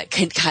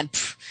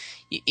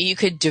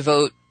could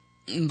devote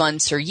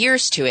months or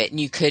years to it, and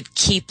you could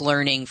keep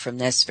learning from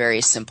this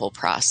very simple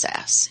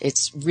process.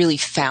 It's really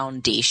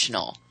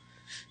foundational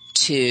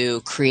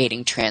to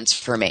creating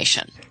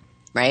transformation,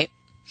 right?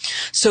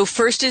 So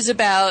first is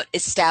about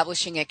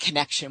establishing a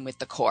connection with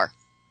the core,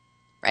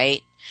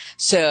 right?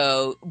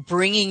 So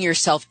bringing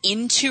yourself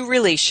into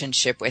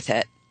relationship with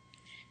it,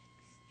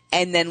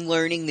 and then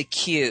learning the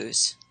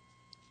cues,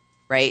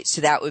 right?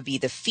 So that would be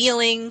the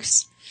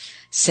feelings,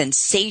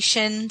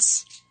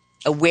 sensations,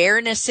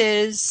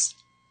 awarenesses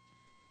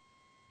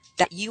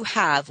that you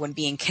have when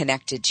being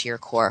connected to your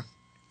core.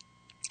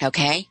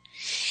 Okay?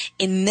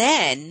 And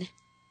then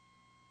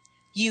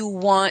you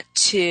want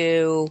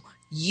to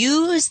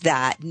use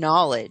that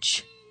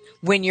knowledge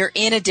when you're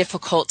in a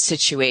difficult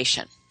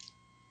situation.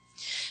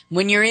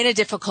 When you're in a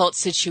difficult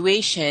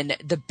situation,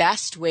 the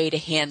best way to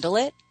handle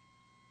it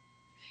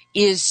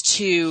is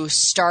to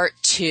start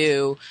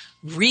to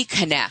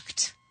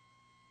reconnect.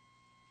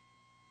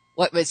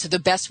 So the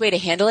best way to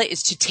handle it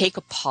is to take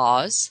a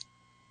pause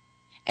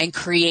and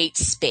create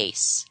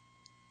space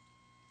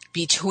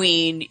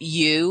between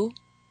you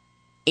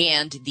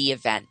and the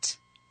event.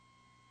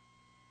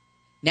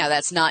 Now,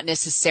 that's not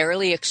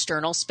necessarily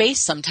external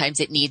space. Sometimes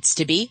it needs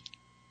to be.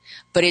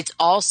 But it's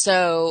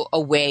also a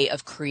way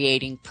of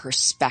creating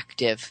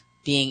perspective,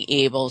 being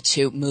able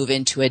to move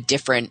into a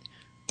different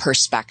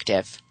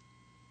perspective.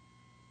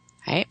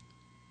 Right?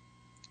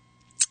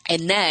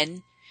 And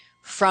then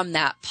from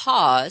that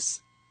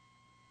pause,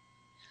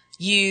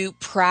 you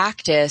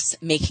practice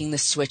making the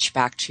switch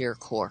back to your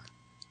core.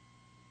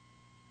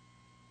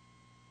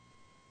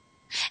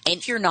 And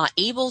if you're not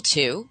able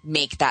to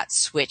make that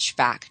switch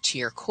back to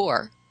your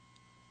core,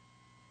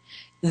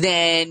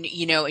 then,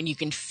 and you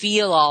can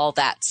feel all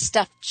that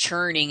stuff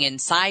churning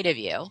inside of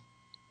you,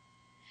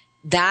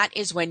 that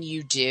is when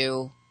you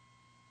do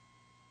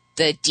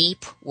the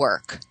deep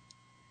work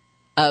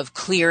of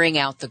clearing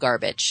out the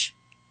garbage.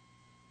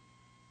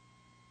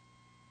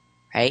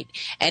 Right?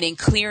 And in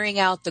clearing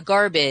out the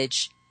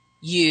garbage,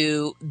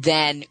 you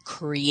then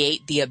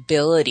create the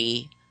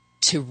ability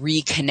to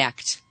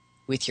reconnect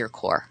with your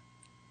core.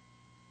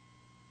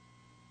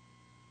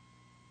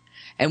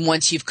 And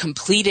once you've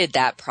completed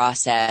that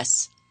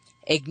process,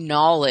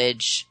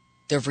 acknowledge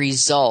the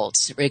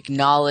results,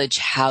 acknowledge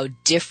how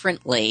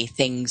differently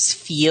things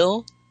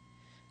feel,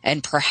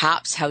 and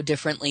perhaps how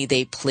differently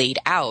they played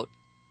out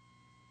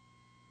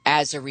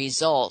as a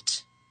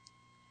result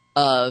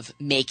of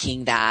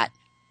making that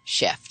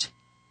shift.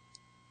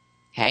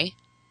 Okay?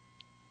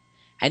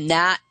 And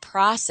that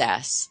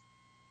process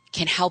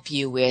can help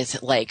you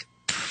with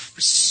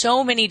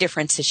so many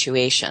different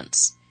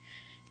situations,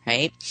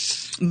 right?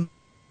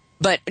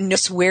 But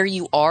notice where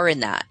you are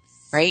in that,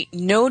 right?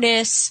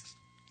 Notice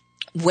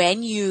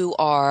when you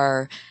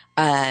are,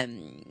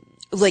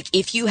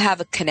 if you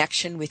have a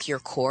connection with your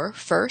core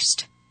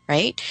first,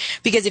 right?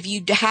 Because if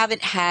you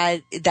haven't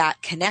had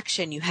that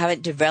connection, you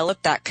haven't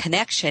developed that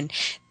connection,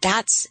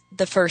 that's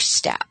the first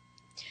step.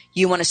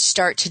 You want to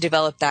start to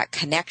develop that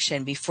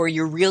connection before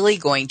you're really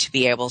going to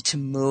be able to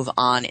move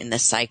on in the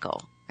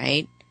cycle,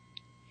 right?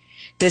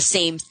 The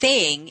same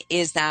thing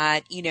is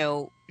that,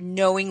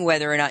 knowing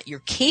whether or not you're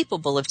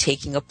capable of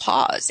taking a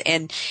pause.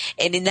 And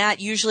in that,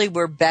 usually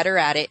we're better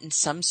at it in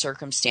some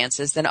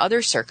circumstances than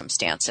other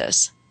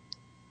circumstances.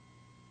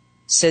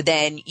 So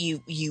then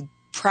you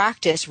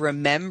practice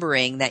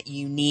remembering that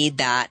you need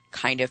that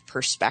kind of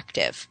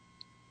perspective.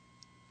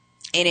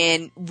 And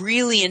in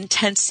really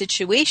intense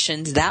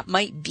situations, that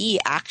might be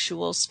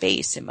actual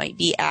space. It might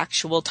be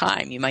actual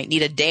time. You might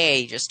need a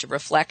day just to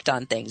reflect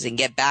on things and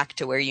get back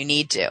to where you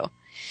need to.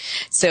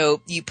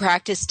 So you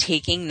practice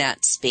taking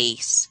that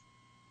space.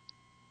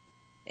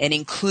 And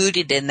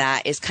included in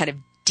that is kind of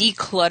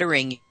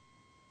decluttering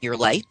your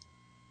life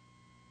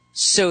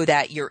so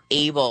that you're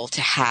able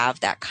to have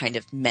that kind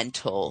of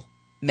mental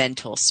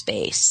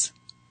space.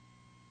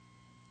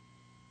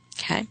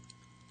 Okay?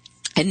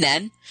 And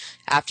then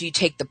after you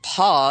take the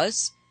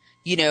pause,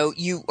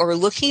 you are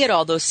looking at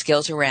all those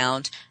skills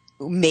around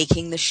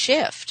making the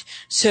shift.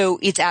 So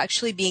it's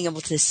actually being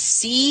able to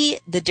see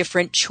the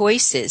different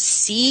choices,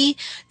 see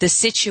the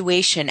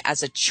situation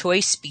as a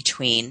choice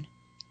between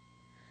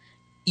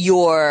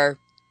your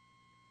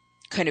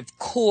kind of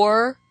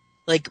core,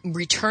 like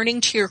returning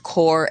to your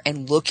core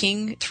and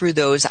looking through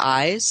those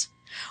eyes,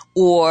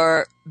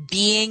 or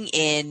being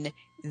in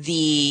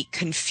the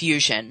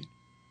confusion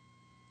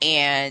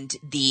and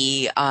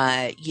the,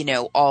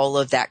 all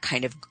of that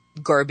kind of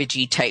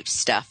garbagey type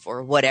stuff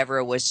or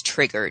whatever was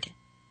triggered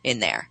in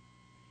there,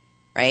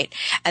 right?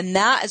 And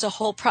that as a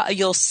whole,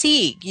 you'll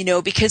see,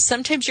 because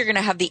sometimes you're going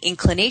to have the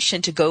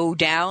inclination to go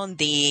down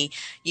the,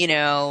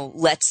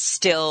 let's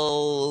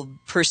still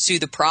pursue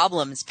the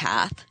problems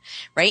path,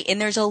 right? And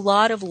there's a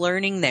lot of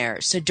learning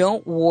there. So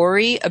don't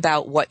worry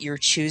about what you're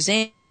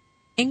choosing.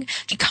 Be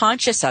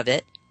conscious of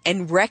it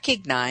and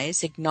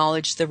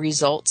acknowledge the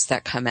results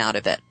that come out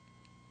of it.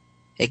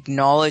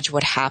 Acknowledge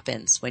what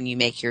happens when you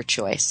make your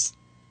choice.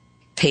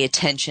 Pay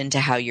attention to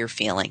how you're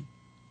feeling.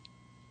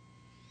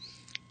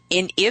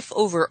 And if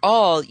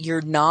overall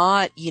you're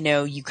not,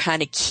 you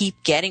kind of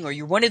keep getting, or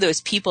you're one of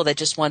those people that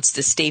just wants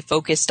to stay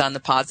focused on the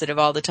positive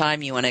all the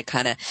time, you want to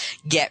kind of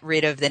get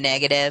rid of the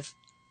negative,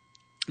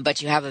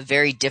 but you have a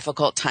very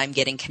difficult time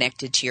getting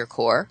connected to your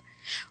core,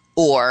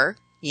 or,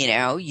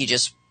 you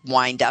just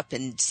wind up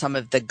in some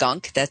of the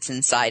gunk that's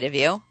inside of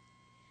you,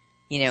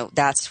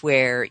 that's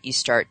where you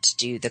start to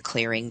do the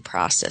clearing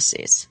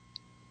processes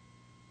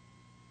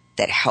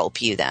that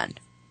help you then.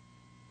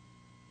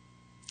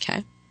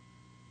 Okay?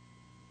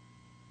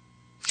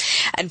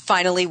 And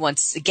finally,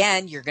 once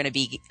again, you're going to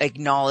be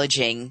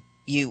acknowledging,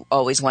 you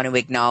always want to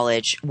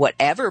acknowledge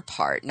whatever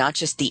part, not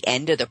just the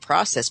end of the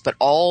process, but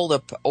all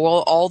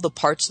the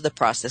parts of the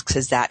process,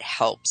 because that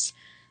helps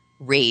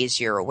raise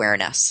your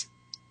awareness.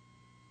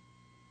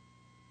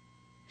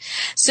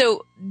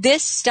 So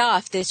this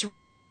stuff, this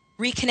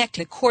reconnecting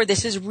the core,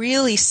 this is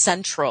really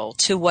central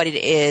to what it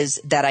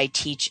is that I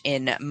teach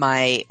in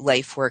my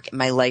life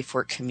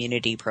work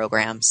community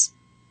programs.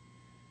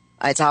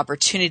 It's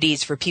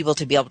opportunities for people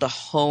to be able to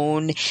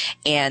hone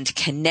and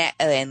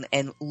connect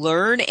and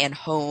learn and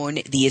hone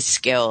these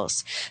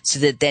skills so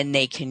that then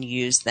they can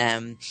use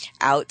them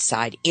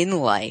outside in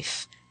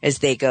life as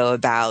they go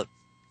about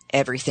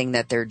everything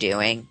that they're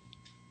doing.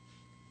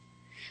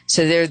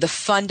 So they're the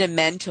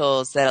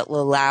fundamentals that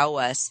allow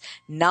us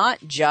not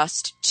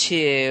just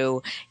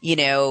to,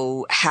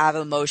 have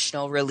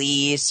emotional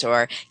release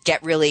or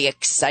get really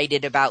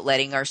excited about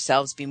letting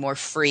ourselves be more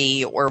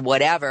free or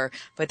whatever,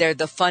 but they're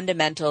the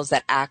fundamentals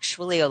that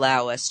actually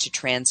allow us to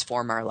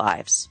transform our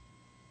lives,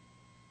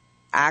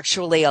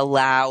 actually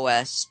allow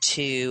us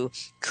to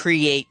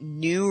create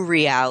new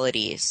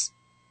realities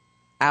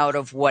out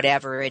of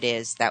whatever it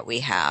is that we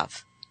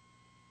have.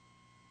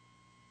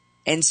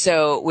 And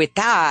so with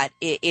that,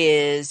 it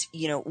is,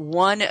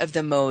 one of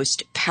the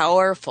most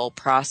powerful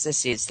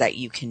processes that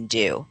you can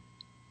do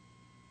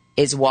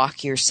is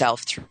walk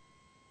yourself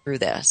through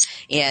this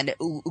and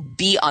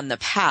be on the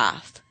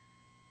path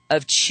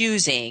of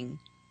choosing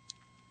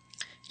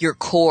your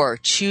core,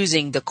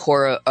 choosing the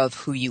core of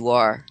who you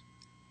are,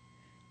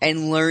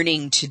 and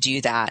learning to do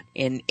that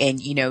in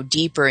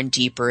deeper and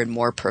deeper and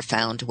more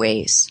profound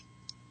ways.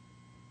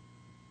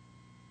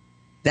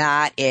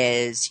 That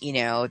is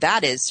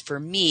for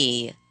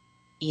me,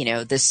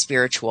 the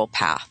spiritual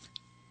path.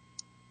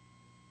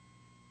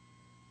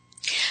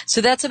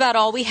 So that's about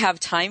all we have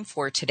time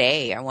for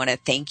today. I want to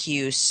thank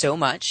you so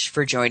much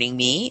for joining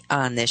me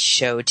on this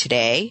show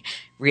today,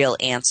 Real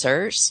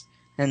Answers,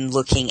 and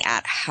looking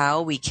at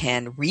how we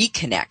can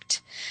reconnect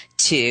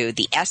to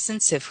the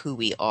essence of who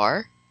we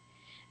are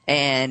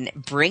and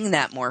bring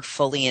that more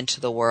fully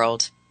into the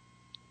world,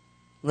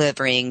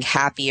 living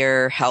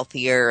happier,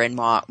 healthier, and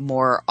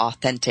more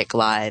authentic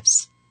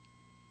lives.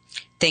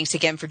 Thanks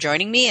again for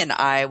joining me, and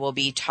I will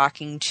be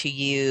talking to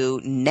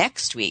you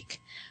next week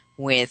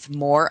with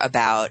more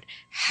about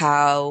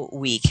how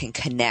we can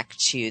connect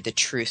to the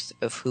truth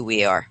of who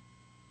we are.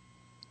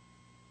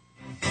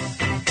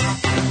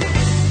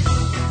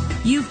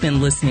 You've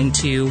been listening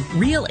to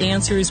Real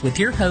Answers with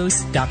your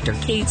host, Dr.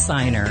 Kate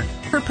Siner.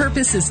 Her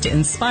purpose is to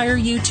inspire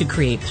you to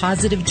create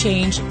positive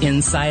change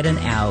inside and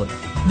out.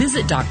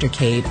 Visit Dr.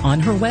 Kate on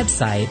her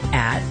website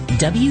at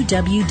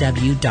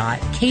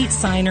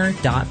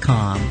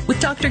www.katesiner.com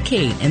with Dr.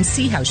 Kate and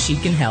see how she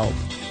can help.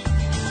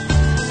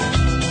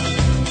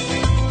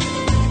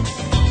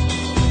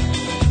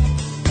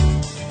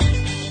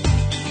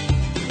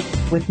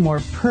 With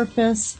more purpose,